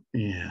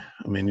 Yeah,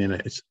 I mean, you know,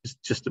 it's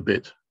just a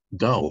bit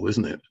dull,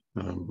 isn't it?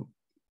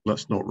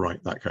 Let's not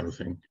write that kind of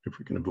thing if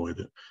we can avoid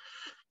it.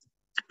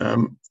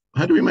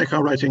 How do we make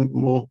our writing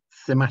more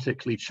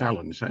thematically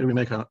challenged? How do we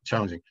make our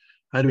challenging?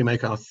 How do we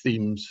make our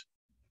themes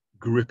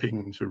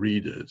gripping to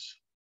readers?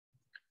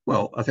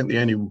 Well, I think the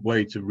only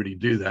way to really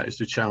do that is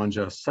to challenge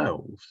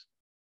ourselves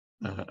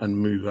and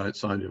move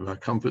outside of our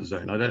comfort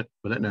zone. I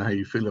don't know how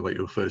you feel about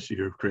your first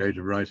year of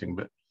creative writing,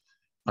 but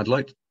I'd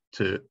like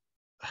to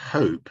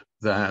hope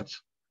that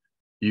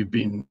you've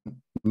been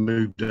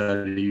moved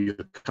out of your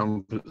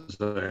comfort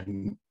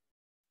zone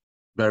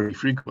very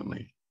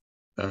frequently,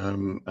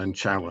 and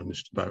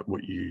challenged about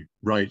what you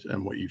write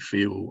and what you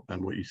feel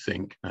and what you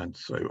think and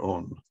so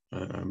on.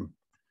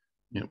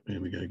 Yep,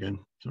 here we go again.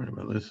 Sorry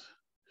about this.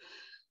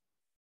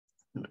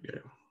 There we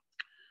go.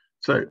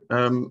 So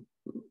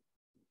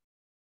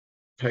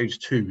page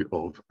 2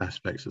 of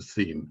aspects of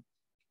theme.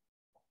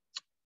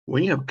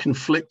 When you have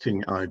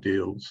conflicting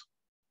ideals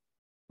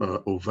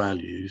or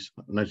values,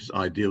 notice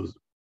ideals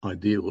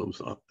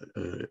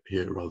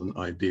here rather than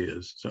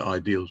ideas. So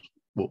ideals,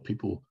 what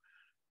people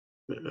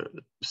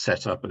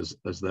set up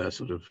as their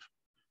sort of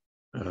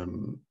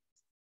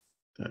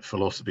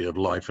philosophy of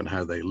life and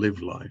how they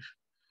live life,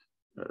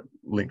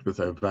 linked with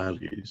their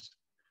values.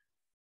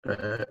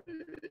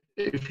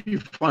 If you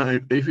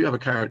have a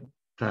character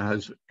that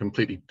has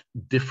completely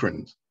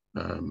different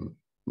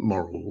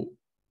moral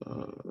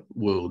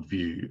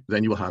worldview,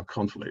 then you will have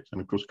conflict.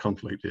 And of course,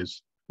 conflict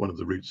is one of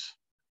the roots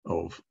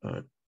of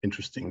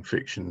interesting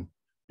fiction,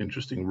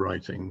 interesting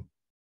writing,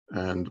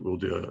 and we'll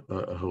do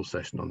a whole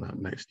session on that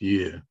next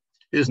year.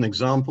 Here's an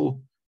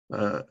example.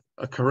 A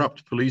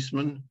corrupt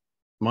policeman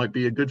might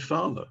be a good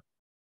father.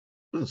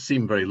 Doesn't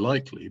seem very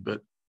likely,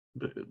 but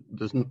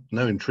there's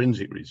no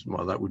intrinsic reason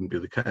why that wouldn't be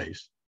the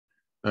case.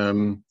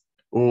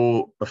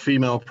 Or a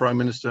female prime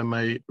minister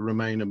may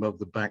remain above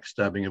the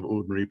backstabbing of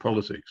ordinary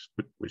politics,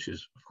 which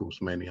is, of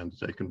course, mainly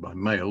undertaken by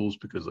males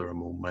because there are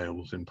more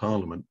males in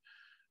Parliament.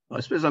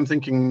 I suppose I'm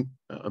thinking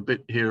a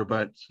bit here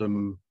about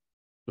the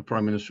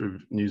Prime Minister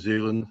of New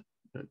Zealand,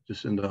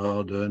 Jacinda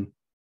Ardern,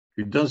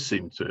 who does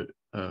seem to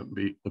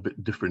be a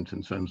bit different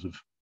in terms of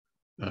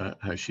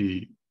how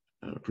she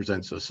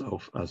presents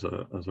herself as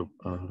a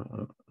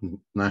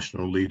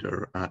national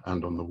leader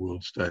and on the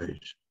world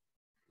stage.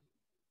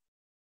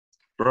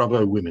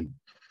 Bravo, women.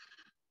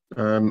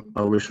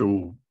 I wish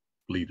all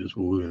leaders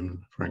were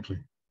women, frankly,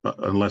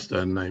 unless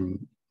their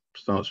name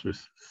starts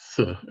with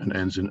th and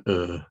ends in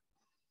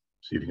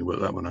See if you can work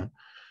that one out.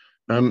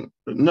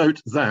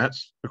 Note that,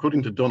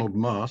 according to Donald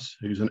Maas,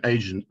 who's an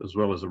agent as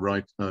well as a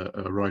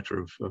writer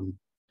of,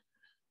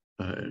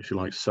 if you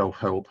like,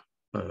 self-help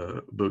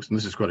books, and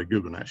this is quite a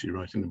good one actually,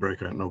 writing the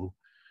breakout novel.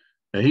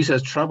 He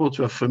says, travel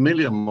to a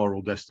familiar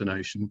moral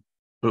destination,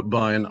 but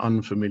by an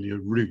unfamiliar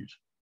route.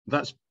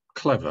 That's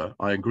clever,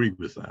 I agree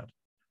with that.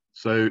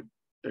 So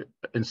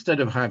instead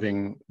of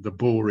having the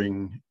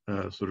boring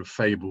sort of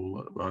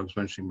fable I was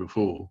mentioning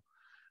before,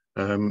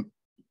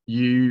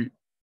 you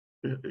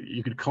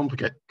could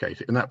complicate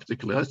it in that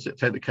particular, let's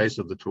take the case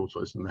of the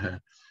tortoise and the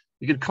hare.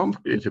 You could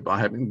complicate it by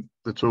having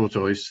the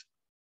tortoise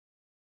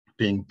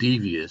being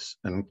devious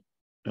and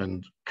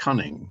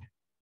cunning,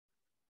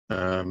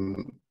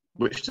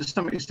 which to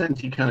some extent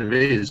he kind of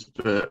is,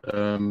 but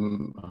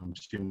I'm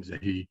assuming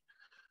that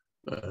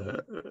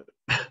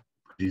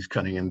he's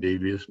cunning and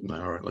devious. No,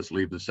 all right, let's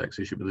leave the sex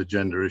issue, but the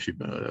gender issue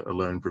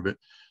alone for a bit.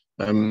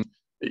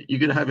 You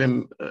could have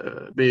him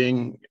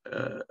being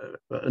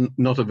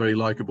not a very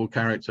likable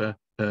character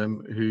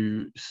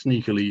who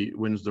sneakily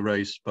wins the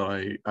race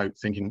by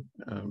outthinking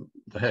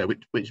the hare,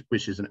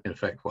 which is in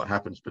effect what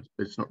happens, but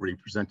it's not really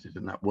presented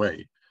in that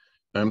way.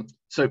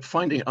 So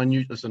finding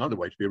unusual, that's another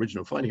way to be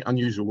original, finding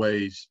unusual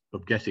ways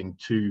of getting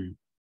to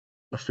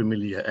a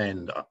familiar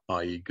end,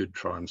 i.e. good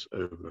triumphs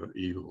over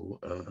evil,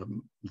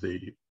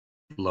 the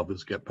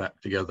lovers get back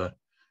together,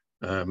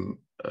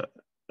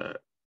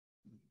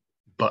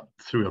 but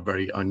through a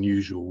very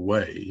unusual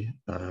way,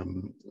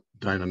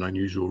 down an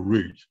unusual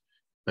route.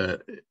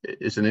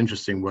 It's an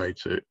interesting way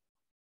to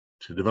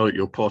develop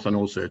your plot and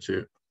also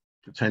to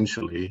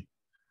potentially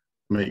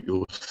make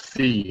your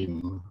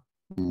theme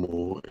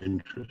more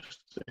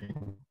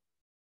interesting.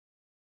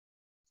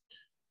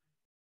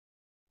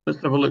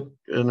 Let's have a look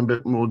in a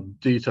bit more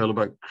detail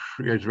about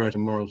creative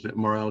writing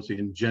morality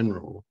in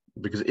general,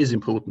 because it is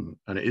important,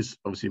 and it is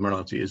obviously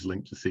morality is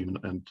linked to theme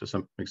and to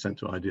some extent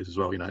to ideas as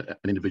well. You know, an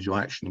individual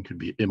action can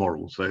be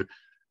immoral, so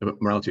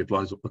morality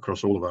applies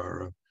across all of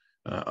our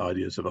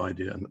ideas of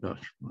idea and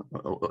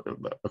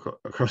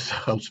across the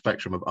whole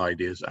spectrum of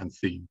ideas and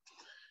theme.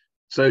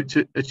 So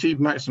to achieve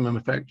maximum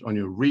effect on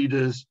your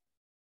readers,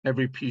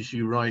 every piece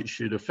you write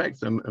should affect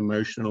them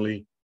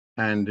emotionally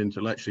and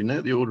intellectually.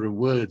 Note the order of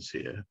words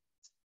here.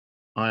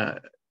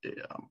 The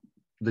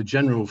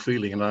general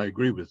feeling, and I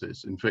agree with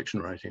this in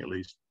fiction writing at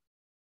least,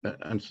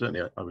 and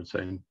certainly I would say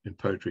in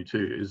poetry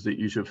too, is that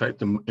you should affect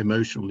them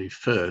emotionally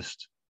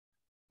first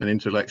and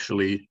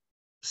intellectually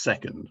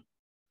second.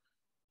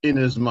 In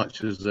as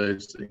much as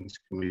those things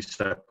can be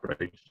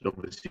separated,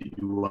 obviously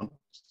you want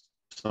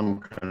some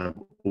kind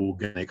of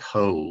organic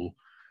whole,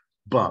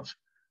 but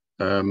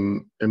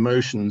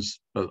emotions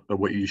are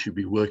what you should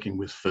be working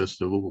with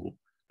first of all.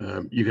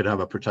 You could have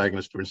a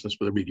protagonist, for instance,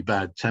 with a really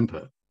bad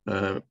temper,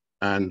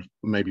 and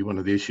maybe one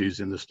of the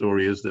issues in the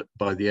story is that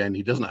by the end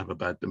he doesn't have a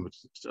bad temper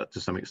to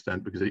some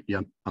extent because he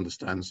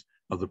understands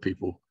other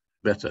people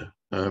better.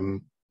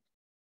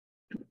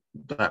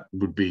 That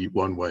would be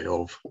one way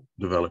of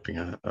developing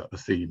a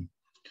theme,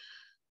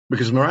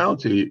 because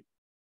morality,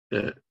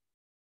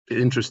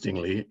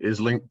 interestingly,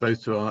 is linked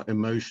both to our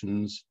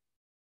emotions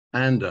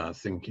and our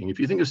thinking. If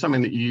you think of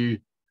something that you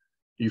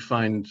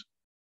find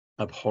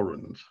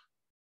abhorrent,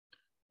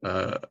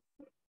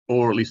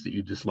 or at least that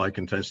you dislike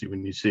intensely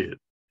when you see it,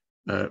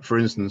 for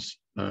instance,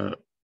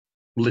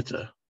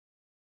 litter,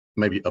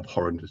 maybe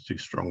abhorrent is too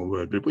strong a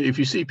word, but if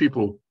you see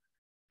people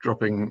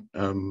dropping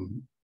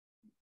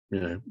you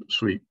know,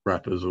 sweet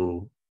wrappers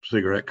or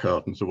cigarette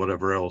cartons or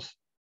whatever else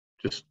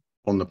just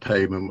on the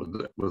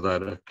pavement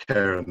without a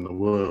care in the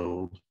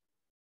world,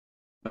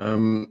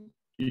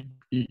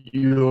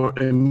 your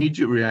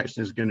immediate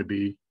reaction is going to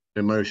be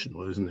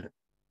emotional, isn't it?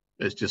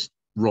 It's just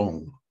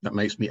wrong. That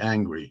makes me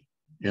angry.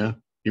 Yeah,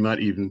 you might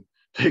even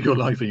take your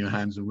life in your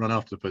hands and run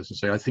after the person and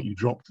say, I think you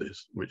dropped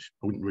this, which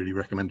I wouldn't really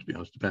recommend, to be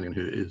honest, depending on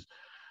who it is.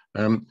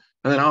 And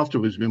then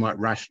afterwards we might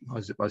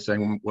rationalize it by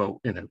saying,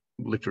 well, you know,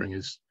 littering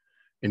is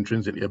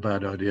intrinsically a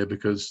bad idea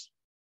because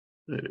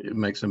it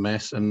makes a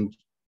mess, and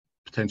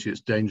potentially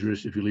it's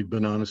dangerous if you leave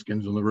banana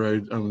skins on the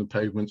road, on the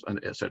pavements, and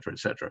et cetera, et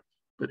cetera.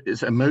 But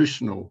it's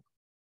emotional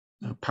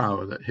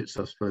power that hits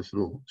us first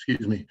of all.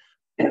 Excuse me.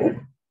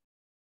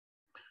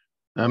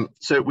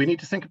 So we need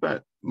to think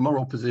about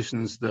moral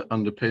positions that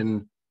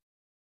underpin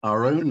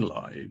our own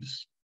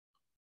lives,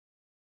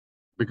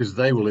 because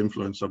they will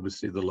influence,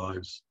 obviously, the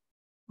lives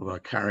of our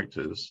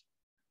characters.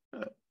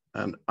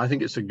 And I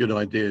think it's a good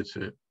idea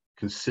to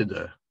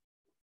consider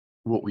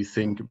what we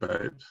think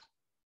about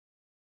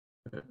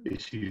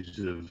issues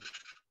of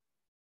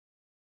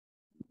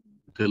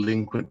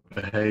delinquent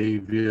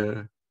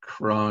behavior,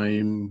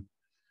 crime,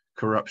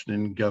 corruption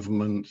in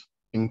government,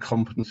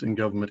 incompetence in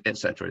government,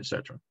 etc.,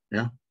 etc.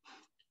 Yeah,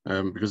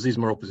 because these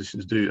moral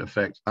positions do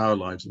affect our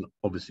lives, and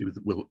obviously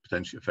will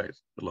potentially affect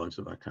the lives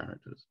of our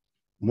characters.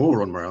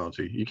 More on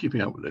morality. You're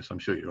keeping up with this, I'm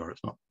sure you are.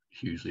 It's not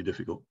hugely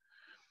difficult.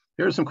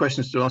 Here are some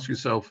questions to ask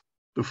yourself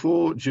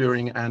before,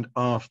 during, and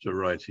after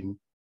writing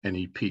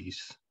any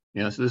piece.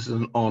 Yeah, so this is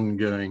an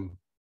ongoing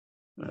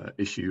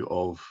issue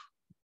of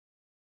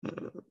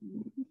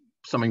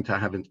something to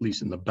have at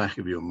least in the back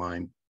of your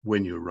mind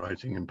when you're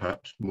writing, and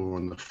perhaps more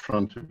on the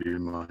front of your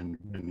mind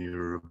when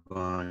you're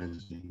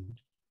revising.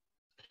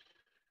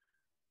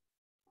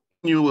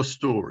 Your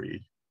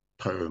story,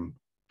 poem,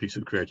 piece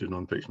of creative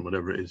nonfiction,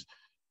 whatever it is,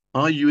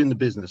 are you in the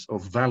business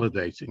of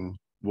validating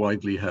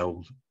widely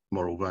held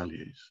moral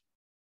values?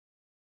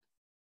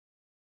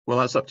 Well,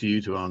 that's up to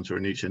you to answer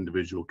in each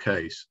individual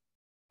case.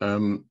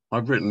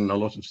 I've written a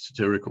lot of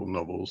satirical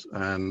novels,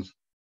 and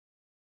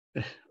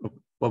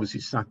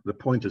obviously the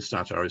point of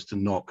satire is to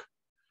knock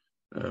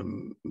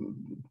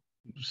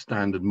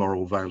standard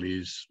moral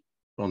values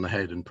on the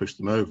head and push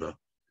them over.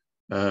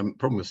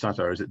 Problem with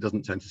satire is it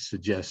doesn't tend to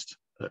suggest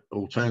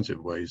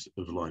alternative ways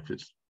of life.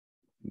 It's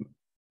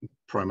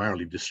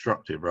primarily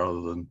destructive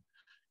rather than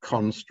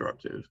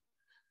constructive.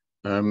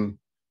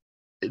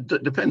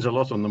 It depends a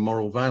lot on the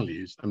moral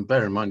values, and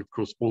bear in mind, of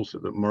course, also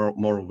that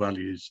moral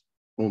values,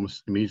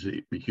 almost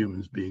immediately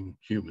humans being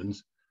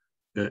humans,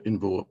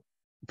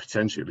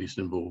 potentially at least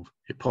involve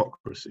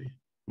hypocrisy.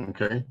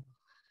 Okay,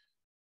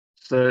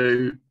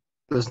 so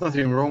there's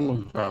nothing wrong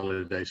with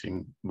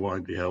validating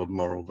widely held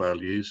moral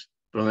values.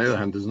 But on the other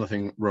hand, there's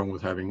nothing wrong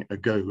with having a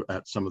go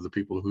at some of the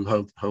people who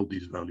hold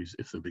these values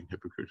if they're being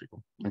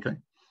hypocritical, okay?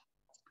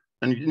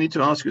 And you need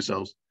to ask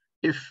yourselves,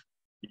 if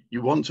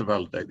you want to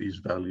validate these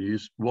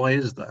values, why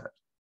is that?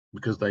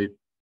 Because they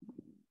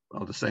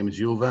are the same as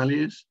your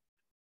values?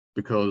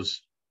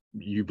 Because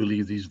you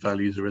believe these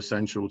values are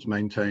essential to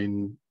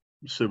maintain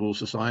civil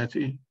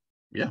society?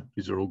 Yeah,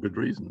 these are all good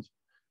reasons.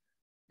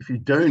 If you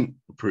don't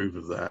approve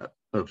of that,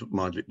 of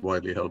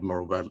widely held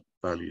moral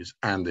values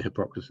and the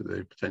hypocrisy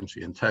they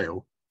potentially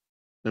entail,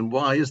 then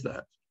why is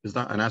that? Is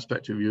that an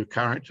aspect of your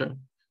character?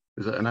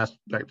 Is it an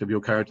aspect of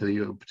your character that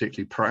you're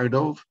particularly proud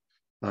of?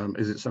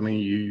 Is it something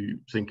you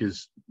think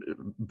is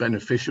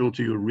beneficial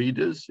to your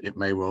readers? It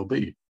may well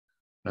be,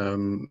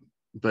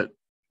 but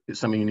it's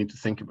something you need to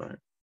think about.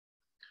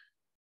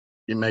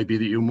 It may be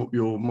that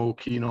you're more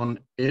keen on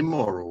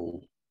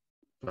immoral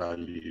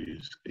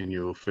values in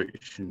your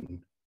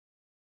fiction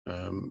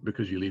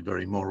because you lead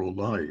very moral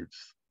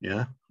lives,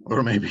 yeah?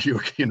 Or maybe you're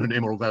keen on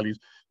immoral values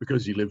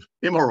because you live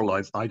immoral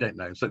lives. I don't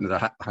know. Certainly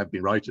there have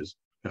been writers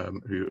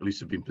who at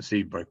least have been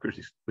perceived by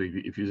critics.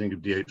 If you think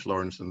of D.H.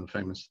 Lawrence and the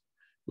famous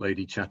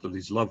Lady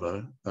Chatterley's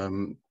Lover,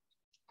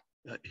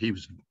 he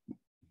was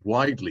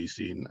widely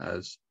seen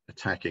as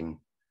attacking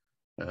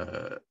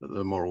the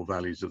moral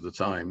values of the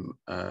time,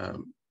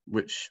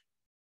 which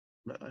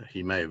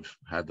he may have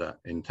had that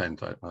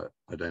intent,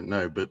 I don't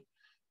know, but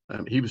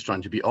he was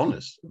trying to be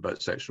honest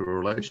about sexual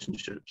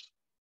relationships.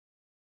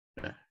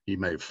 He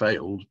may have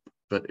failed,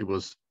 but it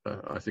was,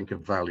 I think, a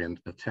valiant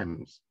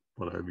attempt,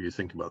 whatever you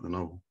think about the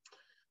novel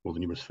or the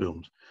numerous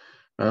films.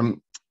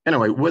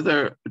 Anyway,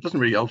 whether it doesn't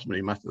really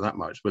ultimately matter that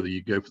much whether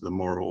you go for the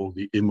moral or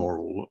the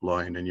immoral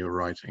line in your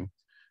writing.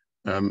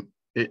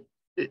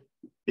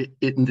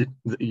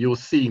 Your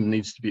theme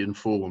needs to be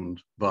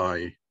informed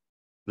by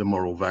the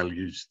moral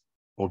values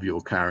of your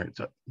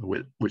character,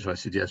 which I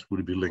suggest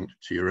would be linked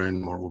to your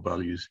own moral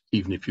values,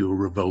 even if you're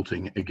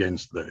revolting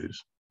against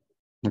those.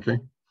 Okay,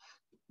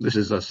 this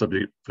is a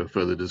subject for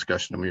further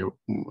discussion,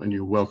 and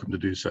you're welcome to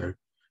do so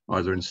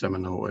either in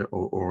seminar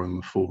or in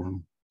the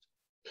forum.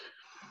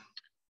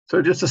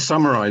 So just to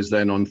summarize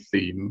then on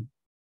theme,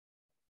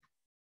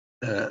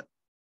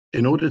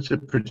 in order to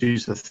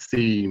produce a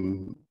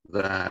theme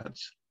that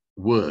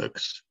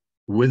works,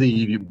 whether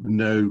you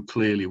know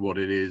clearly what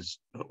it is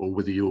or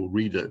whether your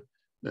reader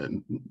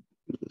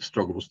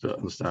struggles to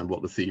understand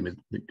what the theme is,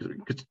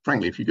 because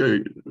frankly, if you go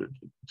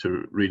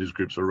to readers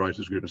groups or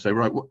writers groups and say,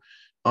 right,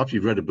 after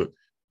you've read a book,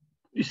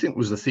 what do you think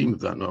was the theme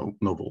of that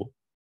novel?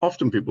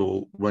 Often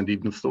people won't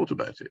even have thought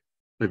about it.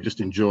 They've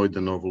just enjoyed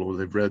the novel, or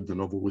they've read the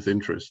novel with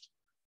interest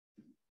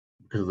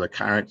because of the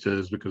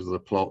characters, because of the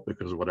plot,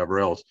 because of whatever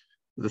else.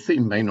 The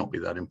theme may not be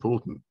that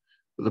important.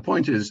 But the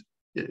point is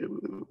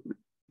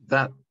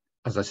that,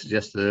 as I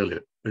suggested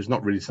earlier, is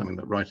not really something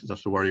that writers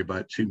have to worry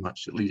about too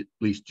much, at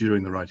least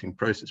during the writing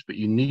process. But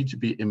you need to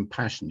be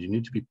impassioned. You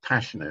need to be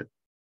passionate.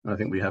 And I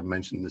think we have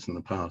mentioned this in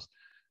the past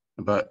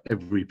about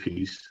every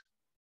piece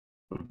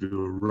of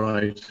your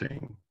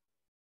writing.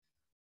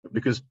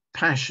 Because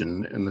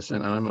passion, in the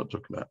sense, and I'm not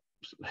talking about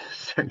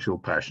sexual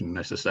passion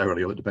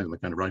necessarily, or it depends on the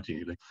kind of writing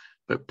you're doing,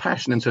 but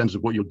passion in terms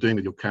of what you're doing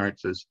with your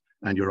characters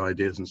and your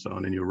ideas and so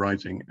on in your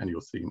writing and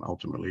your theme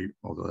ultimately,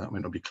 although that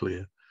may not be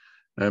clear.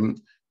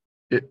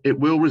 It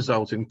will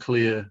result in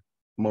clear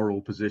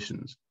moral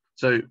positions.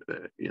 So,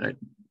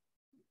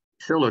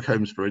 Sherlock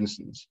Holmes, for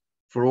instance,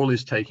 for all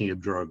his taking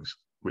of drugs,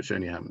 which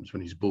only happens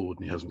when he's bored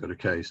and he hasn't got a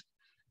case,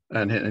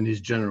 and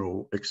his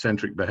general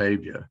eccentric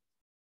behavior,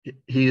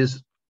 he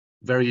is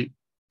very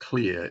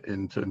clear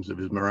in terms of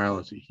his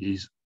morality.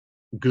 He's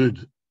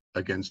good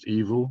against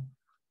evil.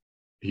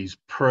 He's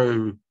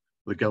pro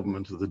the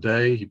government of the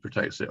day. He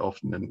protects it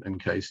often in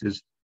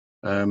cases.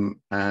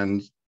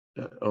 And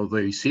although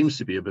he seems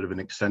to be a bit of an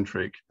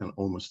eccentric and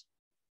almost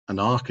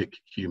anarchic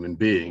human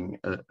being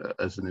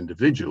as an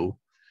individual,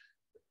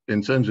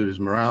 in terms of his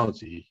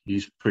morality,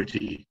 he's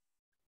pretty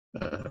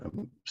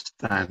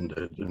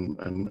standard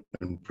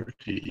and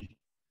pretty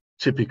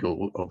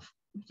typical of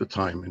the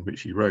time in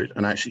which he wrote.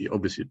 And actually,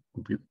 obviously,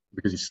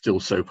 because he's still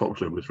so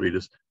popular with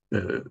readers,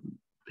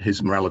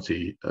 his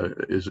morality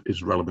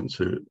is relevant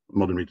to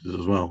modern readers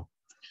as well.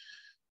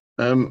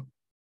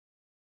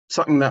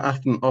 Something that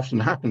often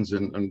happens,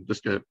 and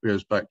this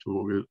goes back to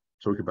what we were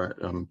talking about,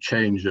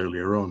 change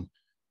earlier on.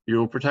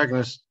 Your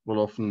protagonist will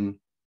often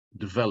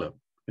develop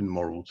in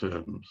moral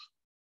terms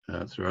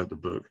throughout the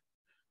book.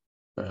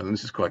 And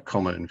this is quite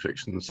common in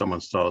fiction.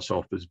 Someone starts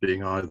off as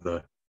being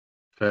either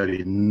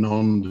fairly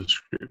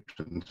nondescript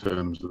in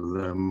terms of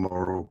their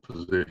moral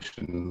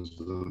positions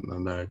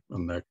and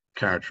their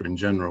character in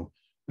general,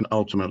 and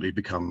ultimately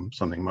become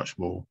something much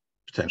more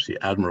potentially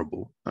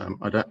admirable.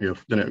 I don't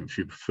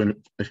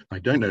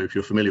know if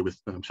you're familiar with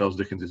Charles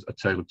Dickens' A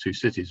Tale of Two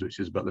Cities, which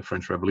is about the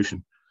French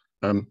Revolution.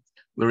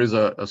 There is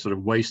a sort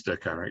of waster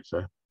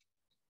character,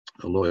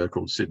 a lawyer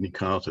called Sidney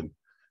Carton,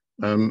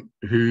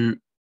 who,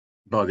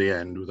 by the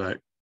end, without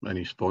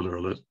any spoiler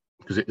alert,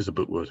 because it is a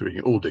book worth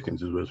reading, all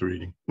Dickens is worth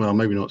reading. Well,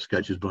 maybe not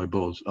Sketches by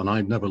Boz, and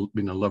I've never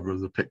been a lover of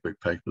the Pickwick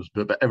Papers,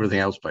 but everything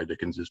else by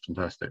Dickens is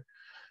fantastic.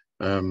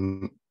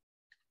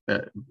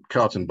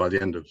 Carton, by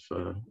the end of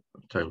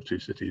Tale of Two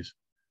Cities,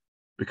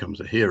 becomes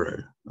a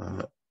hero,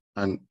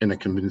 and in a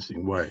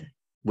convincing way,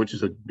 which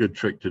is a good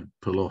trick to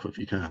pull off if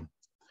you can.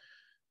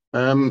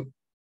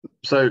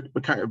 So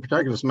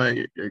protagonists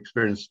may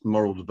experience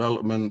moral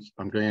development.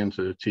 I'm going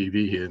into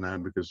TV here now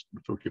because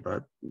we're talking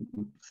about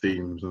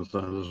themes, and so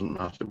it doesn't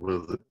matter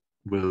whether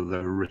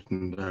they're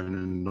written down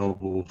in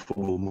novel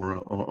form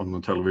or on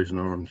the television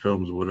or on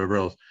films or whatever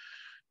else.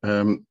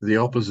 The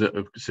opposite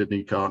of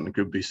Sidney Carton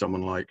could be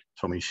someone like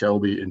Tommy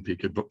Shelby in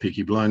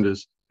Peaky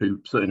Blinders,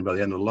 who certainly by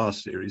the end of the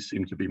last series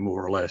seemed to be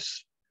more or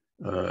less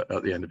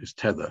at the end of his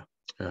tether,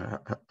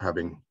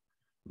 having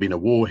been a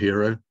war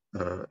hero.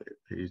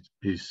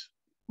 He's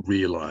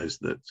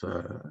realized that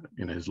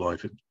his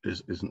life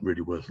isn't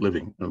really worth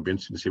living, and it'll be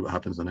interesting to see what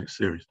happens in the next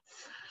series.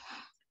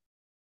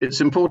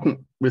 It's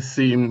important with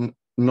theme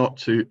not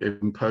to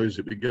impose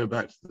it. We go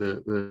back to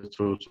the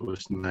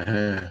tortoise and the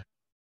hare,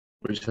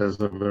 which has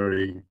a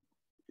very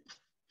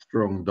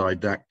strong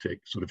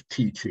didactic sort of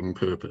teaching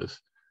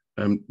purpose.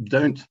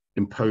 Don't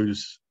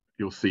impose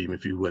your theme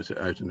if you work it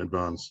out in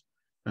advance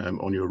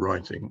on your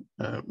writing.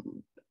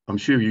 I'm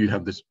sure you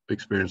have this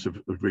experience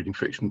of reading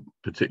fiction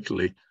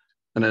particularly,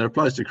 and it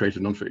applies to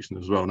creative nonfiction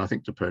as well, and I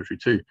think to poetry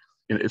too.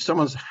 If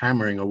someone's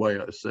hammering away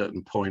at a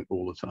certain point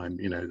all the time,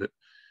 that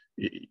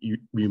you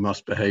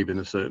must behave in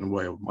a certain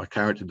way, or my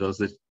character does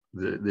this,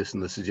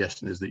 and the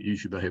suggestion is that you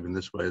should behave in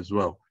this way as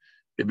well.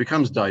 It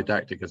becomes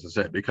didactic, as I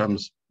said. It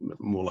becomes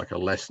more like a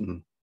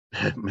lesson,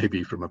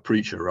 maybe from a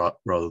preacher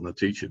rather than a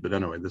teacher, but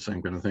anyway, the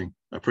same kind of thing.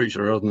 A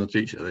preacher rather than a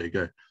teacher, there you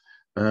go.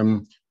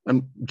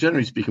 And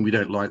generally speaking, we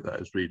don't like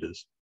that as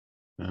readers.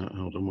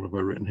 Hold on, what have I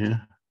written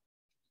here?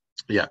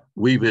 Yeah,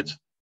 weave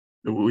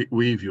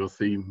your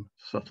theme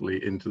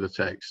subtly into the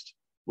text,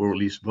 or at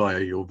least via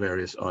your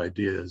various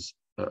ideas,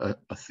 a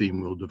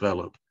theme will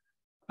develop,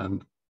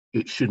 and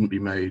it shouldn't be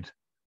made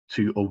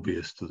too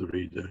obvious to the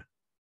reader,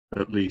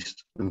 at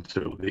least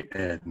until the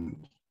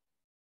end.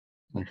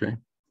 Okay, I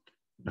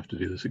have to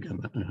do this again.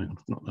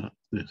 Not that,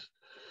 this.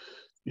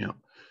 Yeah.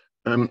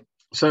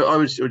 So I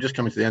was just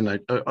coming to the end.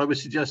 I would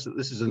suggest that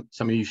this isn't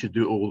something you should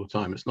do all the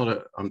time. It's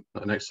not an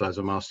exercise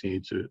I'm asking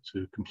you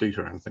to complete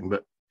or anything,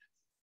 but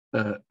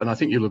and I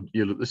think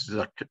this is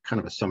a kind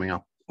of a summing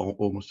up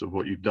almost of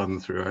what you've done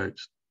throughout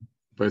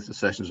both the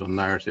sessions on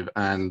narrative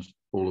and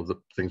all of the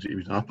things that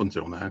you've done up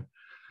until now.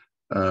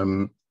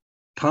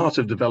 Part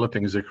of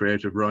developing as a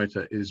creative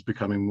writer is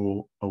becoming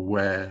more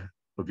aware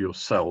of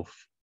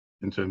yourself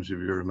in terms of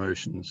your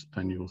emotions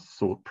and your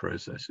thought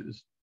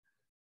processes.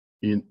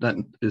 That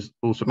is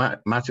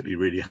automatically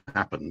really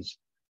happens,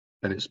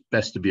 and it's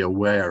best to be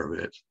aware of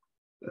it,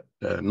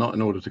 not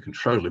in order to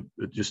control it,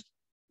 but just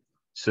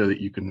so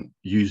that you can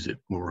use it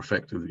more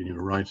effectively in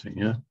your writing.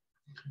 Yeah.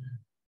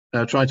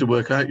 Try to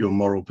work out your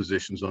moral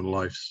positions on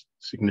life's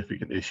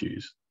significant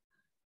issues: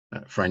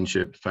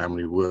 friendship,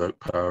 family, work,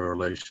 power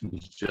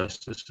relations,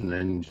 justice and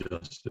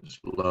injustice,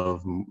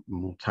 love,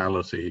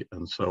 mortality,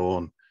 and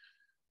so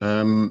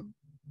on.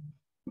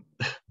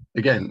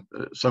 Again,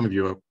 some of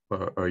you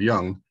are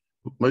young.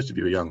 Most of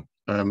you are young.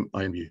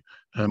 I am you.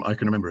 I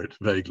can remember it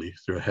vaguely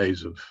through a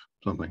haze of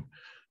something.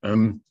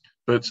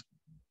 But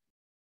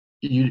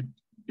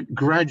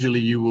gradually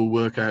you will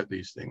work out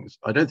these things.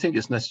 I don't think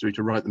it's necessary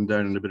to write them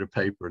down on a bit of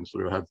paper and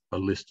sort of have a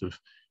list of,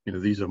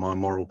 these are my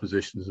moral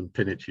positions and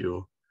pin it to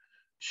your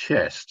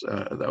chest.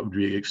 That would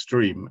be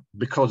extreme,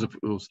 because of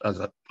course, as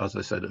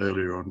I said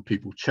earlier on,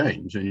 people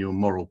change and your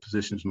moral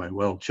positions may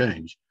well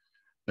change.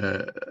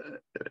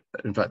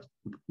 In fact,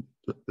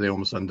 they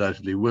almost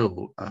undoubtedly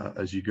will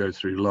as you go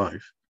through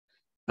life,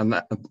 and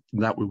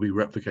that will be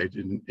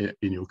replicated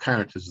in your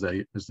characters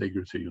as they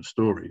go through your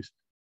stories.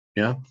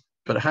 Yeah,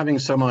 but having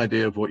some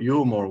idea of what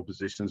your moral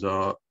positions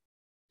are,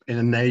 it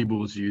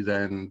enables you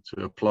then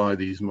to apply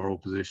these moral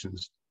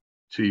positions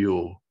to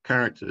your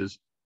characters,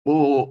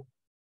 or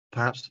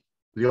perhaps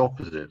the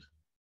opposite,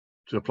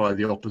 to apply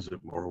the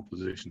opposite moral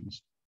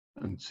positions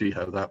and see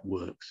how that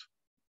works.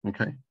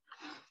 Okay.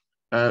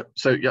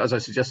 So yeah, as I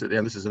suggested at the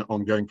end, this is an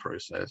ongoing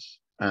process,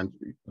 and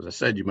as I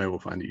said, you may well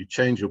find that you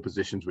change your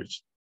positions,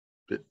 which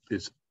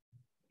is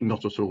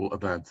not at all a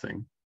bad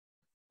thing,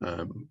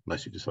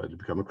 unless you decide to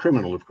become a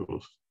criminal, of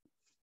course.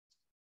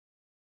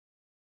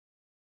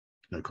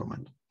 No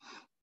comment.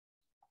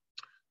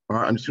 All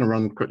right, I'm just going to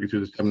run quickly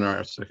through the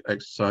seminar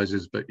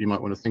exercises, but you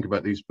might want to think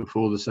about these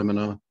before the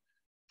seminar.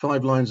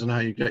 5 lines on how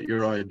you get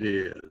your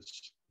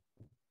ideas.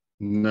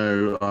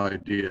 No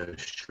idea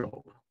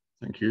shop.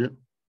 Thank you.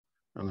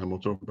 And then we'll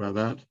talk about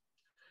that.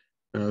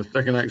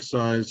 Second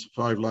exercise,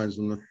 5 lines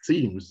on the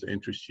themes that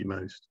interest you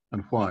most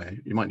and why.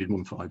 You might need more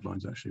than 5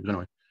 lines actually, but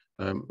anyway,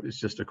 it's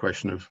just a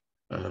question of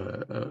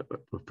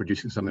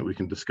producing something we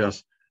can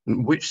discuss.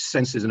 And which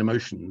senses and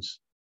emotions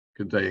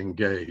could they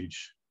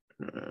engage?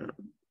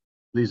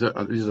 These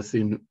are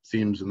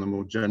themes in the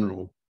more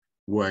general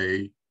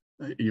way.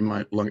 You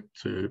might like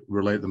to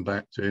relate them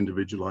back to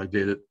individual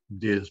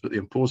ideas, but the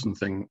important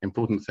thing,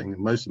 the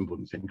most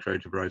important thing in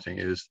creative writing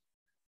is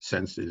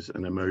senses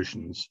and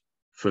emotions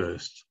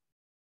first.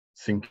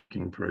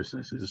 thinking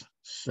processes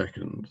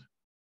second.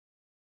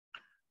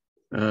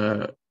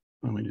 Let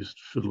me just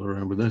fiddle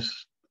around with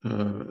this.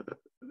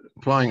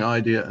 Applying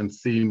idea and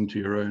theme to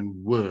your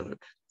own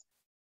work.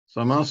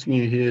 So I'm asking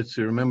you here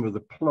to remember the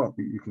plot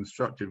that you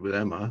constructed with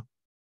Emma,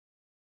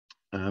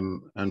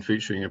 and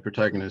featuring a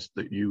protagonist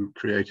that you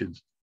created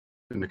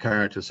in the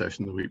character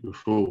session the week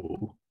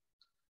before.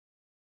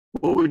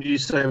 What would you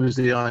say was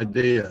the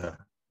idea?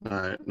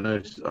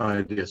 Notice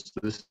idea, so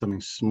this is something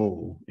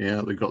small.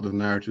 Yeah, they got the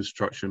narrative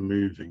structure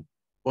moving.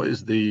 What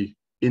is the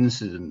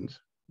incident,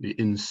 the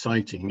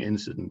inciting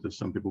incident, as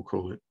some people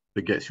call it,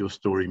 that gets your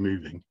story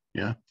moving?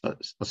 Yeah,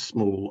 that's a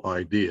small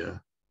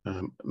idea,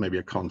 maybe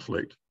a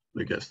conflict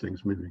that gets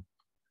things moving.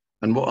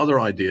 And what other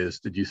ideas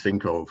did you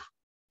think of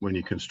when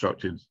you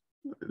constructed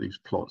these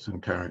plots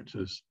and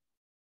characters?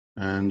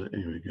 And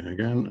here we go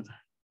again.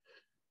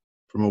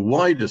 From a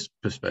wider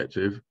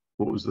perspective,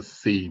 what was the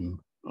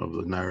theme of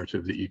the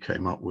narrative that you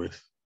came up with?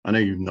 I know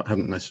you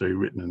haven't necessarily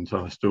written an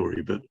entire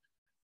story, but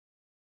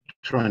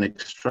try and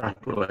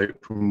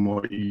extrapolate from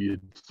what you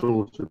had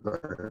thought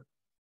about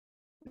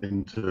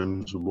in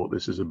terms of what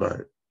this is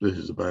about. This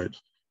is about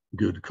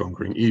good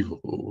conquering evil,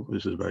 or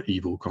this is about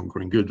evil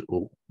conquering good,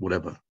 or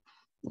whatever.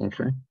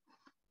 Okay.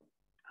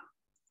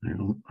 Hang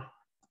on.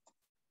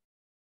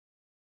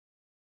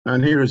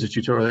 And here is a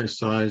tutorial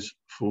exercise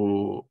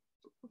for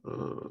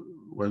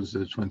Wednesday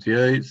the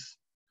 28th.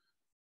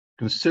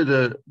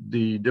 Consider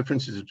the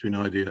differences between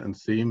idea and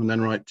theme, and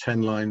then write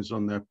 10 lines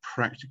on their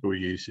practical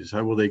uses.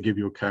 How will they give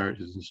your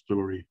characters and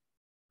story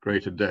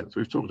greater depth?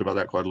 We've talked about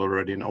that quite a lot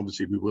already, and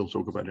obviously we will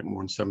talk about it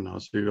more in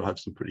seminars, so you'll have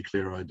some pretty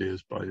clear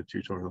ideas by the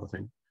tutorial, I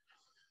think.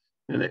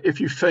 And if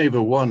you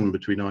favor one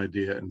between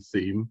idea and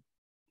theme,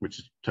 which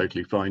is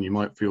totally fine, you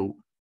might feel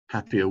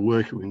happier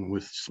working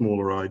with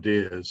smaller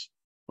ideas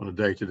on a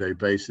day-to-day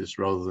basis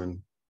rather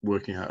than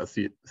working out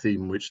a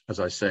theme which, as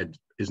I said,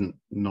 isn't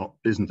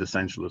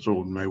essential at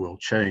all and may well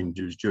change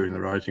during the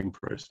writing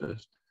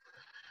process.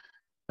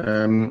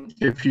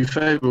 If you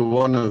favor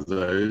one of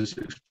those,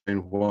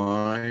 explain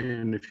why,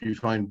 and if you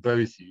find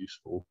both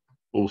useful,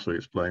 also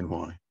explain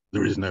why.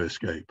 There is no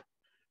escape.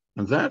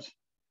 And that,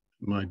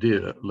 my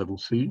dear level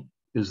C,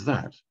 is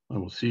that. I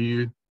will see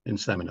you in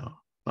seminar.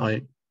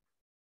 Bye.